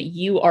there, but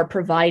you're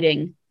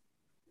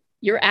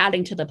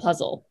adding to the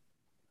puzzle,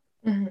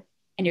 and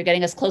you're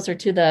getting us closer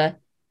to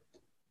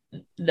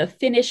the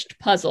finished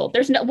puzzle.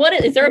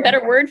 Is there a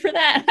better word for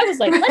that? I was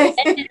like,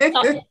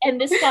 let's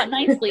end this thought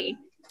nicely.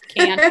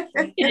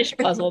 Finished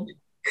puzzle.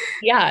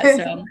 Yeah.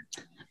 So,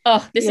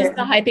 this is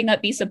the Hyping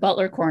Up Bisa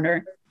Butler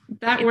corner.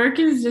 That work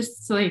is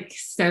just like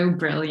so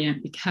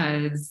brilliant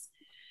because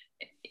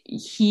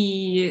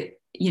he,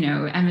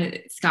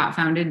 Emmett Scott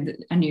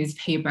founded a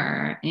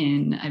newspaper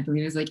in, I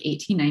believe it was like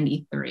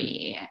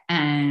 1893,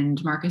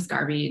 and Marcus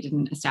Garvey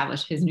didn't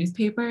establish his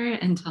newspaper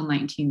until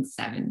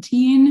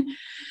 1917.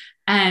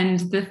 And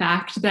the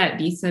fact that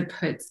Bisa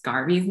puts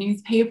Garvey's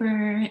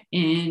newspaper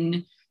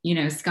in,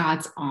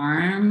 Scott's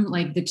arm,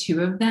 like the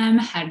two of them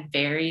had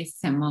very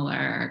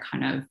similar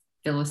kind of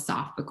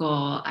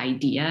philosophical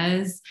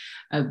ideas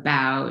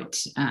about,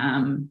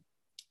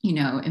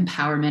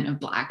 empowerment of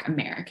Black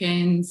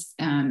Americans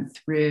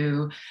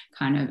through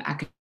kind of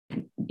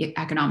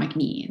economic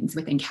means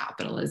within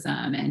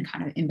capitalism and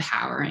kind of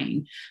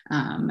empowering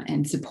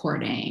and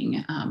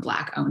supporting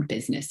Black owned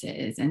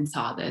businesses, and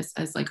saw this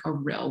as like a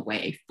real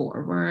way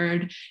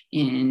forward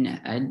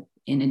in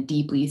a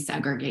deeply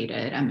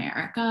segregated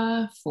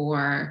America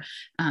for,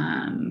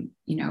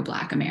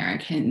 Black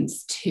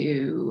Americans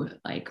to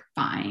like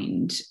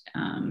find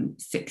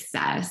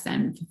success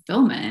and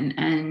fulfillment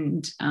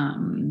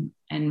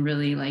and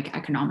really like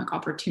economic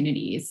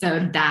opportunities.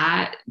 So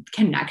that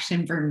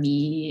connection for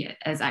me,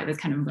 as I was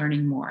kind of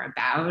learning more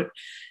about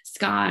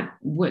Scott,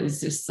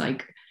 was just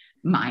like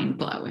mind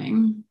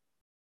blowing.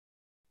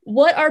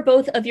 What are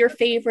both of your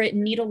favorite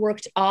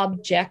needleworked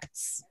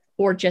objects,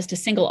 or just a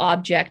single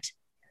object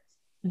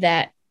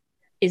that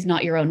is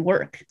not your own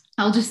work?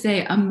 I'll just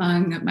say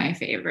among my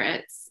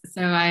favorites.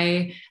 So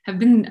I've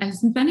been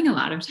spending a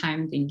lot of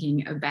time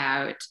thinking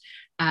about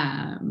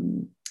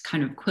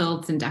kind of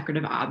quilts and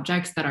decorative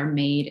objects that are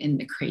made in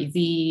the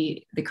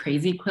crazy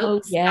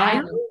quilt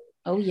style.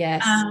 Oh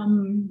yes.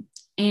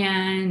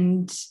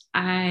 And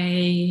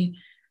I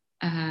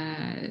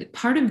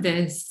part of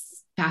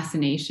this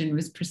fascination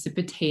was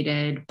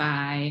precipitated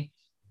by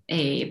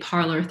a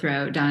parlor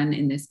throw done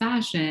in this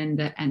fashion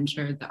that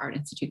entered the Art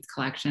Institute's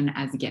collection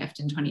as a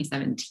gift in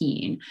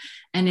 2017.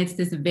 And it's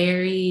this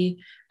very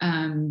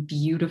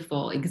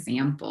beautiful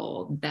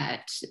example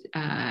that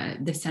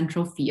the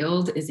central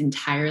field is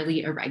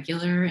entirely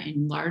irregular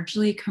and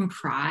largely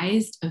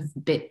comprised of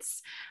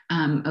bits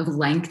of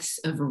lengths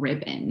of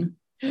ribbon.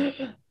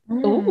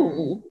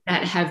 Ooh.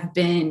 That have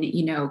been,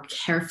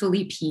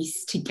 carefully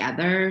pieced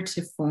together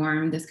to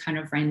form this kind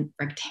of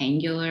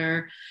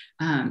rectangular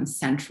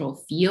central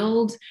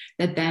field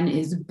that then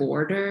is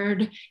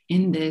bordered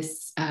in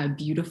this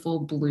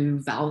beautiful blue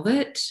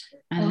velvet.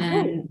 And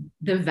then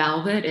the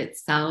velvet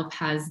itself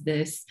has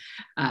this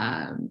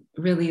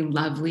really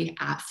lovely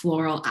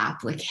floral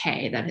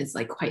applique that is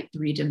like quite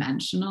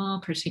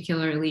three-dimensional,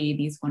 particularly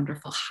these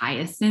wonderful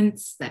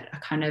hyacinths that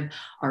kind of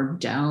are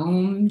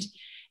domed.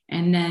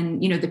 And then,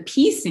 the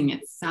piecing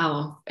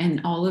itself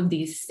and all of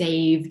these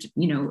saved,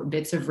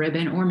 bits of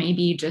ribbon, or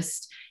maybe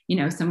just,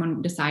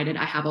 someone decided,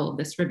 I have all of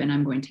this ribbon,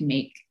 I'm going to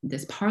make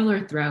this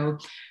parlor throw.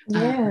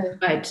 Yeah.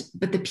 But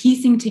the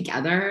piecing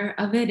together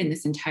of it in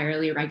this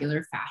entirely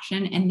irregular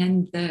fashion, and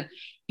then the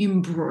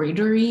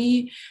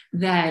embroidery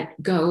that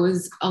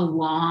goes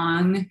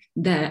along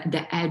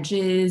the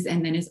edges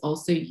and then is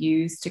also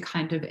used to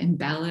kind of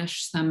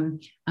embellish some,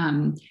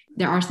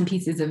 there are some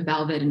pieces of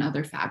velvet and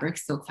other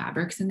fabrics, silk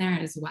fabrics in there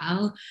as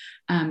well.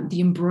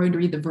 The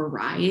embroidery, the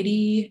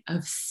variety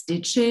of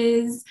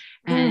stitches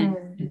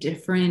and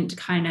different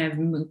kind of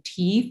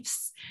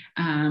motifs,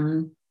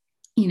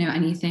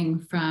 anything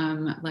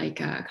from like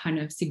a kind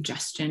of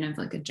suggestion of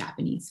like a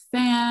Japanese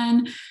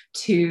fan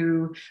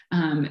to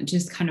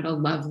just kind of a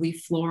lovely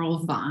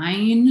floral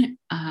vine.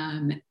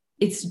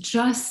 It's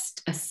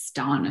just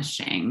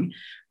astonishing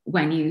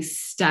when you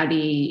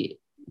study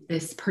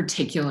this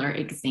particular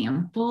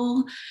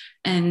example.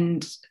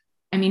 And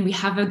I mean, we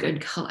have a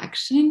good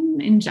collection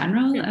in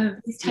general of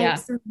these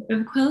types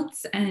of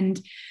quilts. And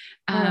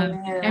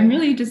I'm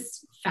really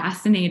just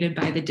fascinated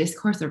by the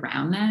discourse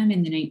around them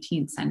in the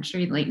 19th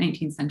century, late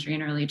 19th century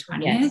and early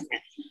 20th. Yes.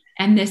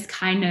 And this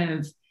kind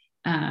of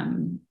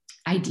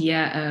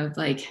idea of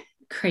like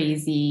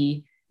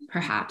crazy,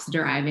 perhaps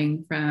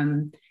deriving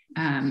from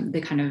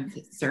the kind of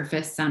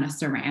surface on a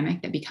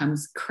ceramic that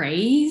becomes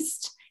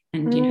crazed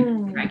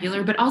and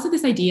regular, but also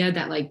this idea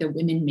that like the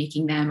women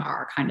making them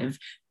are kind of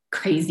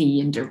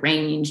crazy and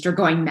deranged or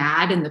going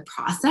mad in the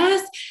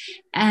process.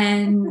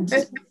 And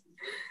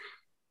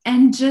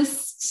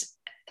just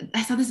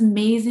I saw this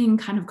amazing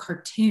kind of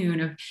cartoon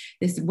of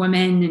this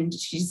woman, and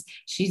she's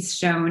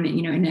shown,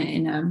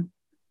 in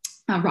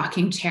a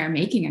rocking chair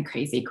making a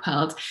crazy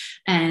quilt,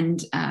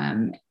 and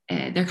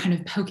they're kind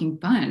of poking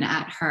fun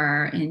at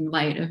her in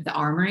light of the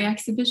Armory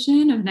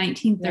exhibition of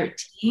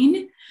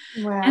 1913.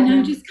 Wow. And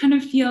I just kind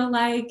of feel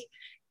like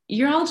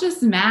you're all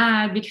just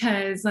mad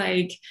because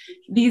like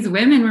these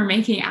women were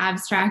making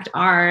abstract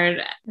art.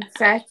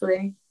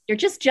 Exactly. You're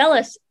just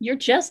jealous. You're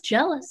just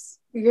jealous.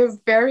 You're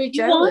very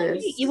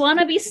jealous. You want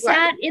to be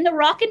sat in the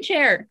rocking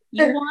chair.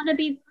 You want to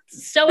be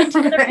sewing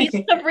together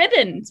pieces of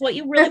ribbon. It's what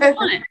you really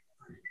want.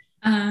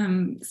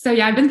 So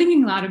yeah, I've been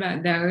thinking a lot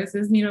about those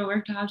as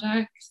needleworked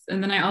objects.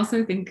 And then I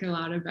also think a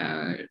lot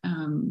about,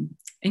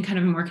 in kind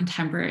of a more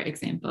contemporary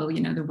example,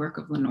 the work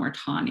of Lenore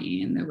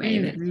Tawney and the way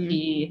that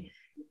she,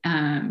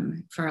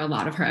 for a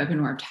lot of her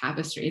open warp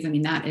tapestries, I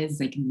mean, that is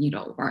like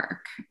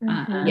needlework.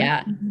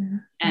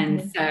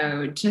 And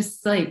so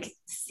just like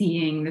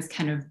seeing this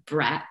kind of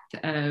breadth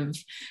of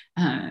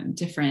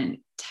different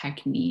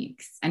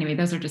techniques. Anyway,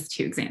 those are just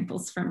two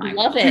examples from my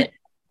Love it.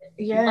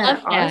 Yeah,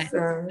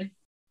 awesome.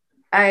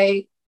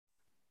 I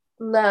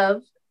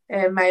love,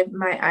 and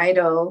my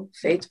idol,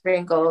 Faith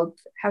Ringgold.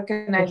 How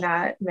can I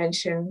not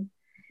mention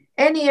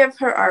any of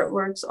her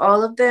artworks,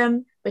 all of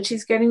them? But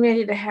she's getting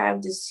ready to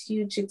have this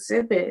huge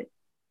exhibit.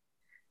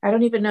 I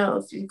don't even know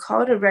if you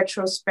call it a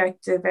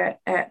retrospective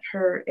at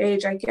her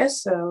age. I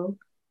guess so,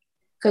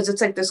 because it's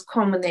like this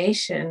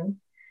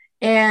culmination.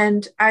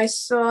 And I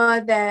saw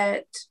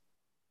that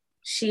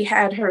she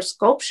had her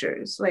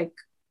sculptures, like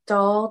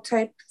doll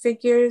type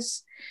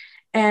figures.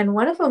 And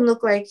one of them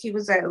looked like he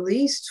was at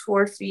least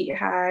 4 feet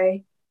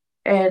high.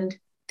 And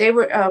they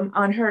were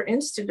on her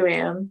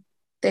Instagram,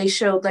 they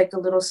showed like a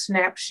little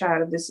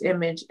snapshot of this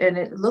image. And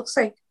it looks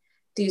like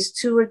these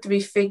 2 or 3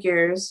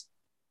 figures,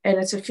 and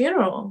it's a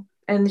funeral.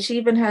 And she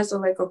even has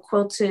like a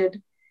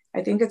quilted,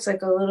 I think it's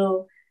like a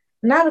little,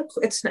 not a,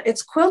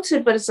 it's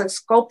quilted, but it's a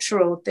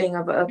sculptural thing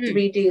of a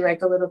 3D,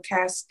 like a little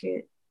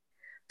casket,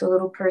 the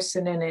little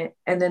person in it.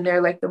 And then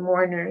they're like the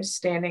mourners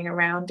standing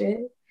around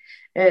it.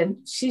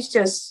 And she's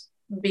just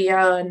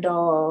beyond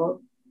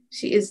all.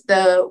 She is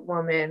the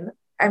woman.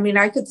 I mean,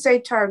 I could say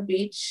Tar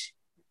Beach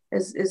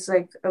is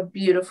like a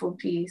beautiful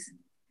piece,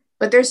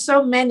 but there's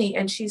so many,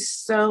 and she's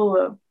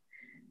so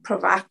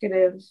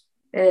provocative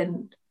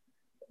and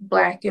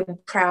Black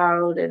and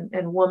proud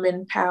and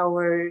woman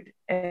powered.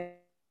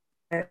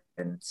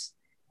 And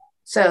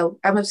so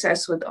I'm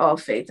obsessed with all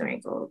Faith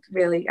Ringgold,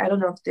 really. I don't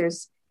know if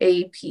there's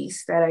a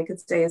piece that I could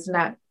say is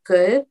not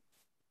good.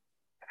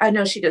 I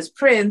know she does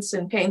prints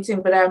and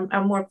painting, but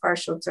I'm more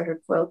partial to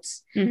her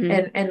quilts.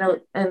 And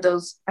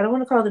those, I don't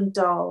want to call them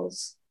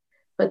dolls,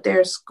 but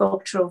they're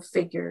sculptural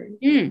figures.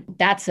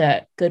 That's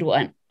a good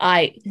one.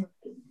 I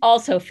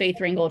also Faith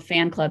Ringgold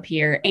fan club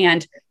here.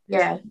 And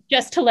yeah,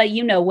 just to let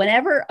you know,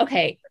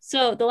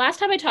 so the last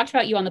time I talked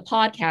about you on the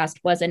podcast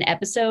was an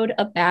episode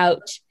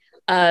about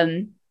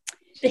the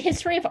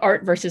history of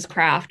art versus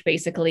craft,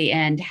 basically,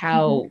 and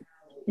how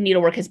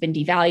needlework has been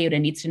devalued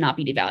and needs to not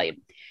be devalued.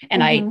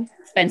 And I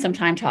spend some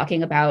time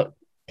talking about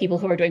people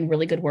who are doing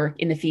really good work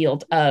in the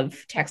field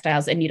of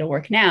textiles and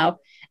needlework now.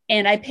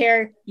 And I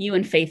pair you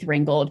and Faith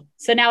Ringgold.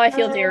 So now I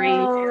feel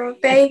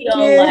thank you.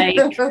 like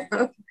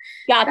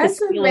got That's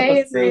this feel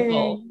amazing. of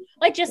approval.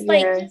 Like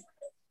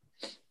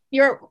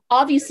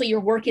your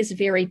work is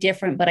very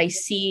different, but I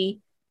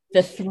see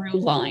the through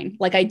line.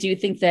 Like I do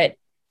think that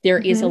there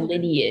is a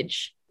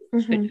lineage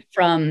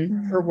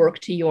from her work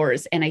to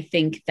yours. And I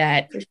think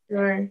that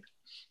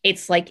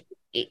it's like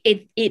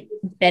it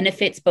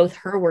benefits both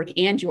her work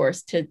and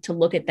yours to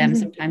look at them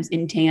sometimes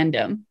in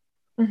tandem.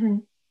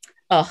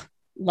 Oh,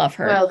 love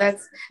her. Well,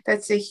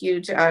 that's a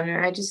huge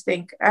honor. I just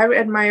think I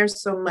admire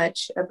so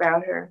much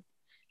about her,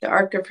 the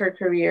arc of her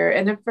career,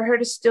 and then for her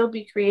to still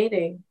be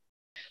creating.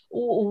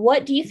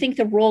 What do you think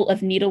the role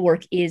of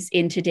needlework is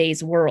in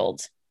today's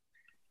world?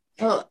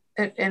 Well,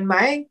 in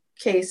my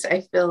case, I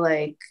feel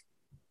like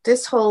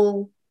this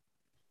whole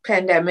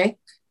pandemic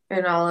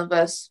and all of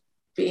us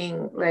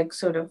being like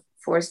sort of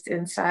forced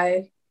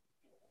inside,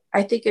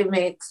 I think it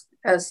makes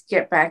us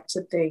get back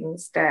to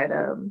things that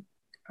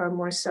are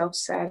more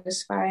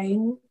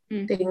self-satisfying,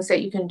 things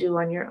that you can do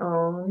on your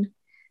own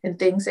and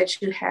things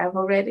that you have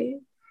already.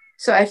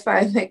 So I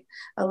find like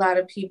a lot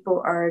of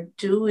people are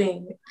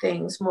doing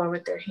things more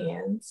with their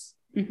hands.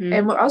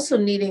 And we're also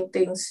needing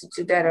things to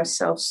do that are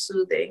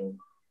self-soothing.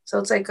 So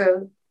it's like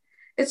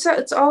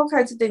it's all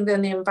kinds of things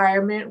in the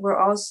environment. We're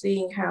all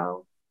seeing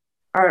how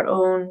our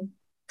own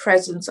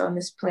presence on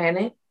this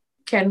planet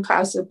can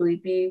possibly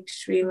be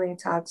extremely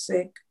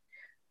toxic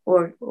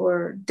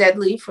or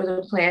deadly for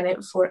the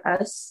planet, for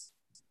us.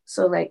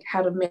 So like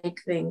how to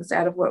make things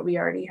out of what we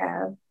already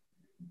have.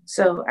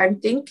 So I'm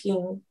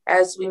thinking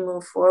as we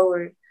move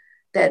forward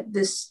that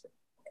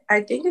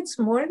I think it's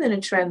more than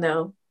a trend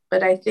though,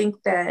 but I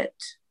think that,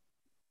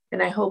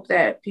 and I hope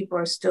that people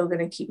are still going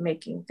to keep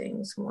making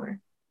things more,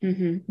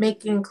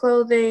 making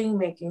clothing,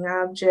 making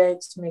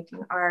objects,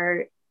 making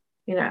art.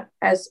 You know,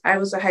 as I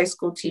was a high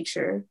school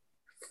teacher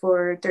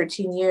for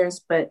 13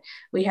 years, but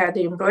we had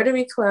the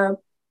embroidery club,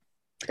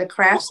 the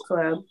crafts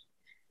club,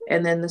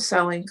 and then the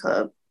sewing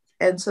club.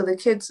 And so the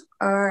kids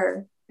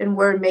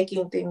were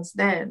making things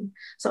then.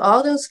 So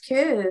all those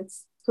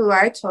kids who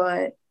I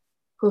taught,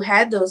 who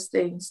had those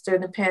things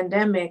during the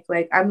pandemic,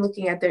 like I'm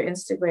looking at their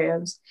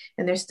Instagrams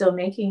and they're still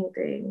making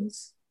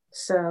things.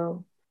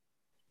 So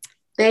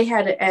they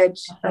had an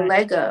edge, a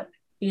leg up,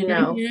 you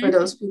know, for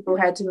those people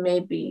who had to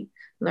maybe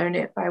learn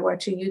it by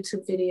watching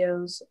YouTube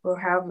videos or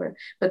however.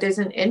 But there's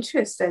an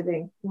interest, I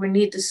think. We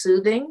need the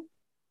soothing.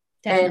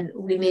 Definitely. And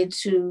we need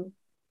to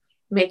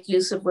make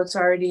use of what's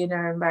already in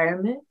our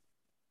environment.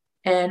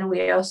 And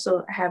we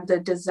also have the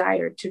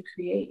desire to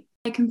create.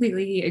 I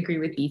completely agree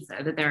with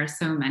Isa that there are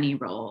so many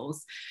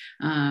roles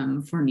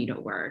for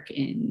needlework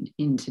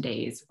in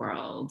today's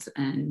world.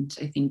 And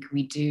I think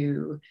we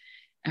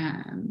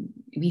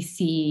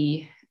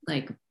see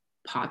like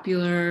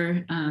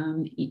popular,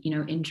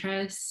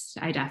 interests.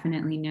 I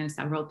definitely know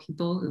several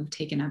people who've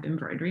taken up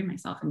embroidery,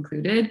 myself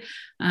included,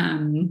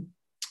 in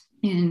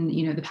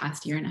the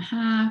past year and a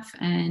half.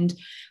 And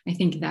I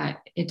think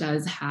that it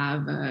does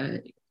have a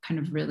kind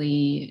of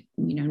really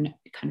kind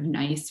of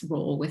nice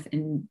role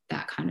within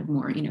that kind of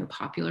more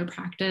popular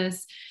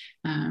practice.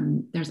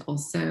 There's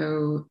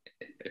also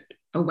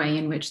a way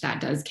in which that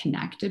does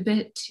connect a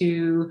bit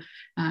to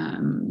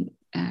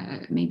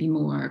maybe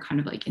more kind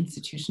of like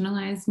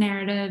institutionalized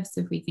narratives.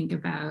 If we think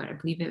about, I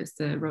believe it was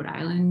the Rhode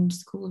Island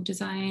School of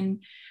Design,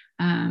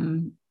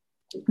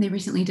 they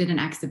recently did an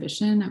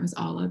exhibition that was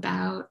all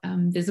about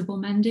visible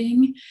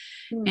mending,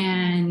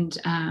 and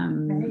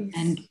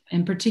Nice.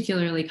 and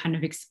particularly kind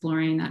of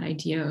exploring that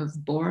idea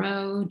of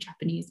boro,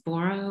 Japanese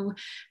boro,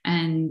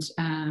 and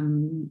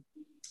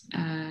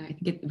I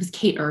think it was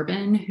Kate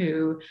Urban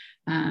who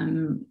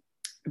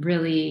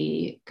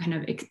really kind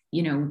of,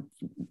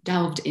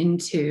 delved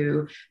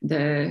into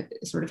the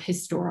sort of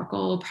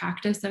historical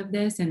practice of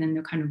this, and then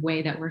the kind of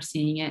way that we're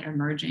seeing it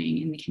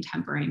emerging in the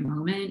contemporary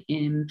moment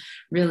in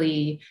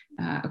really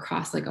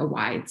across like a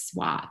wide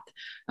swath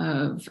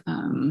of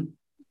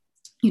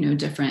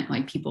different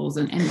like peoples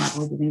and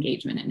levels of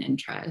engagement and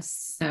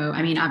interest. So,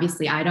 I mean,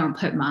 obviously I don't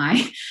put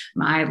my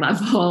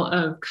level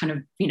of kind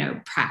of,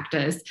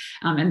 practice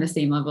in the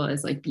same level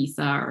as like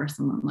Bisa or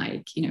someone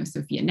like,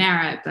 Sophia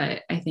Narrett,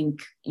 but I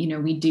think,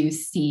 we do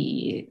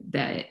see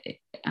that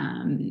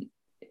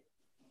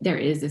there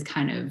is this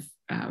kind of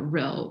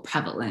real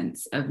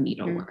prevalence of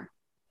needlework.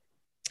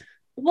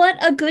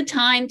 What a good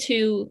time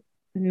to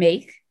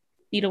make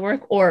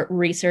needlework or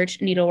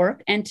research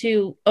needlework and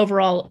to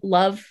overall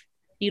love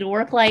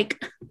needlework.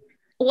 Like,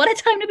 what a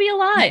time to be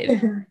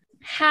alive.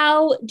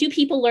 How do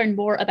people learn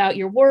more about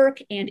your work?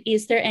 And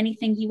is there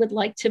anything you would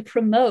like to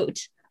promote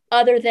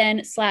other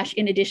than /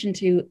 in addition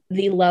to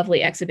the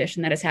lovely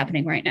exhibition that is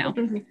happening right now?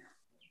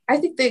 I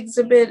think the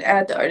exhibit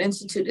at the Art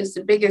Institute is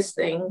the biggest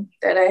thing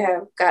that I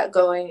have got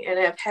going and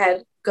have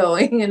had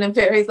going in a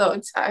very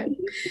long time.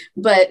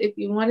 But if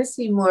you want to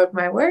see more of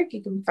my work,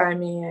 you can find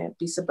me at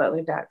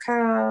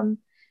bisabutler.com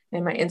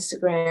and my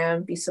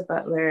Instagram, Bisa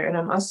Butler. And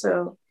I'm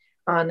also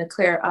on the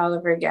Claire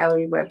Oliver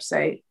Gallery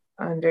website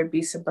under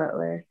Bisa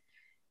Butler.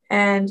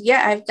 And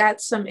yeah, I've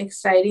got some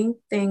exciting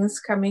things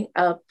coming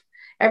up.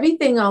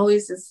 Everything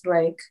always is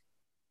like,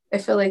 I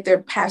feel like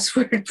they're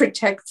password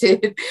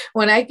protected.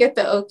 When I get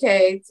the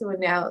okay to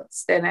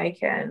announce, then I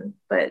can.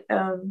 But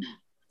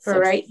for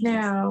right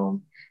now,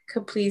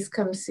 please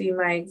come see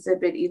my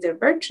exhibit either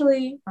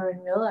virtually or in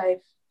real life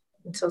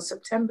until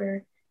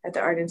September at the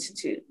Art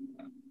Institute.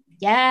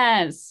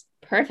 Yes,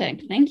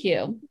 perfect. Thank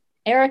you.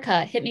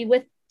 Erica, hit me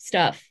with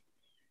stuff.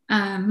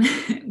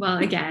 Well,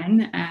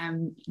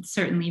 again,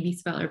 certainly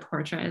Bisa Butler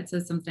portraits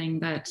is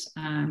something that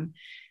I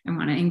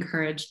want to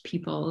encourage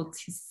people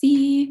to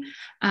see.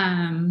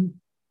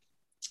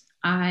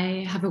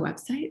 I have a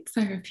website,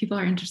 so if people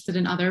are interested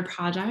in other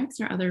projects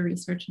or other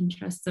research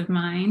interests of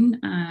mine,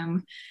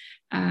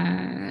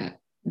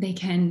 they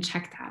can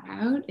check that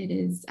out. It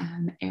is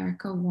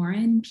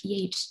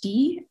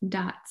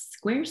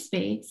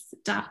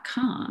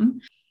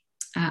ericawarrenphd.squarespace.com.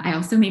 I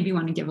also maybe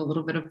want to give a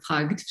little bit of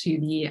plug to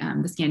the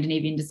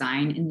Scandinavian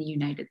Design in the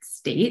United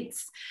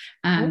States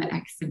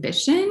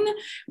exhibition,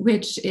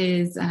 which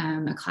is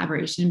a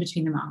collaboration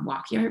between the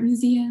Milwaukee Art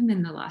Museum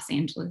and the Los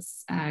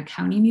Angeles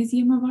County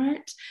Museum of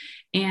Art.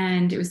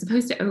 And it was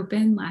supposed to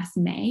open last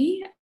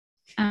May.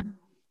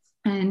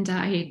 And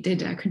I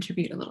did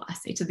contribute a little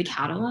essay to the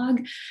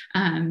catalog.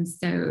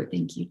 So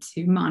thank you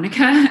to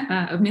Monica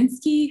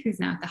Obninsky, who's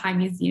now at the High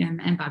Museum,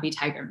 and Bobby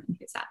Tigerman,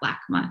 who's at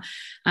LACMA.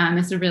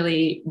 It's a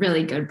really,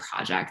 really good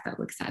project that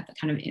looks at the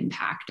kind of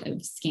impact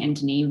of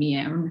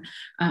Scandinavian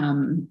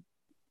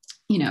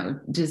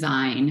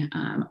design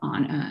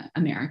on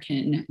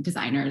American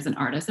designers and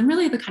artists, and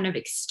really the kind of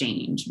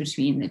exchange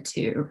between the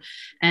two.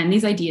 And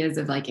these ideas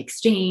of like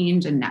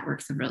exchange and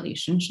networks of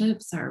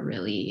relationships are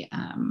really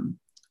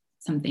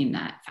something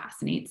that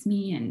fascinates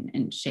me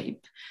and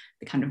shape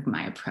the kind of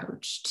my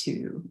approach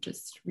to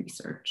just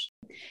research.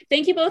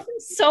 Thank you both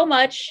so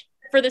much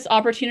for this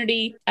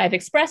opportunity. I've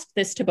expressed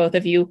this to both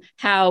of you,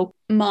 how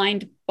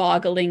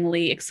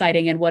mind-bogglingly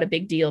exciting and what a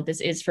big deal this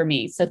is for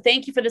me. So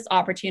thank you for this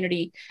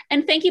opportunity.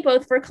 And thank you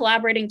both for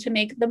collaborating to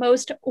make the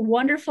most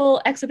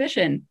wonderful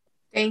exhibition.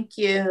 Thank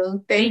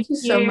you. Thank you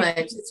so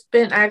much.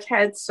 I've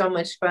had so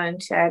much fun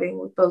chatting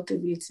with both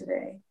of you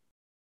today.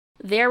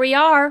 There we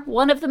are,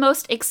 one of the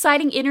most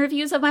exciting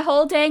interviews of my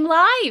whole dang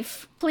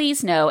life.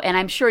 Please know, and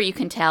I'm sure you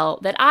can tell,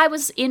 that I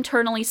was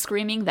internally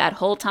screaming that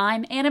whole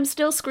time, and I'm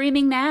still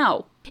screaming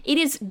now. It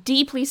is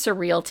deeply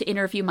surreal to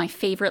interview my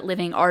favorite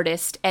living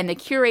artist and the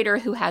curator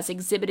who has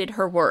exhibited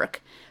her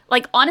work.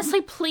 Like,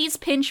 honestly, please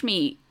pinch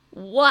me.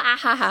 What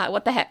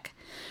the heck?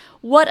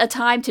 What a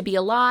time to be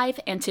alive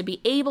and to be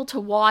able to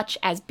watch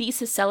as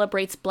Bisa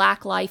celebrates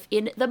Black life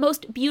in the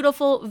most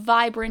beautiful,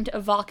 vibrant,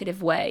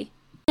 evocative way.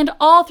 And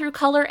all through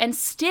color and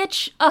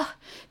stitch,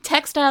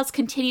 textiles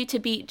continue to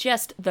be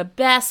just the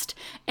best,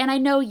 and I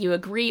know you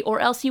agree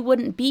or else you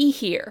wouldn't be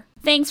here.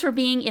 Thanks for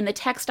being in the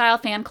Textile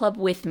Fan Club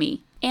with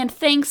me. And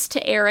thanks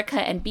to Erica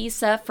and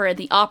Bisa for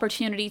the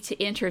opportunity to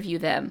interview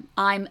them.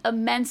 I'm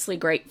immensely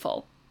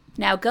grateful.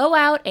 Now go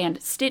out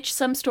and stitch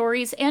some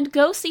stories and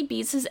go see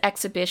Bisa's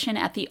exhibition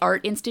at the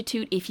Art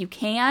Institute if you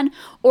can,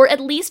 or at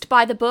least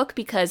buy the book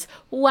because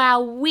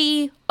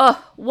wowee,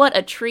 what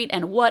a treat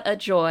and what a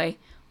joy.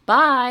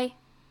 Bye!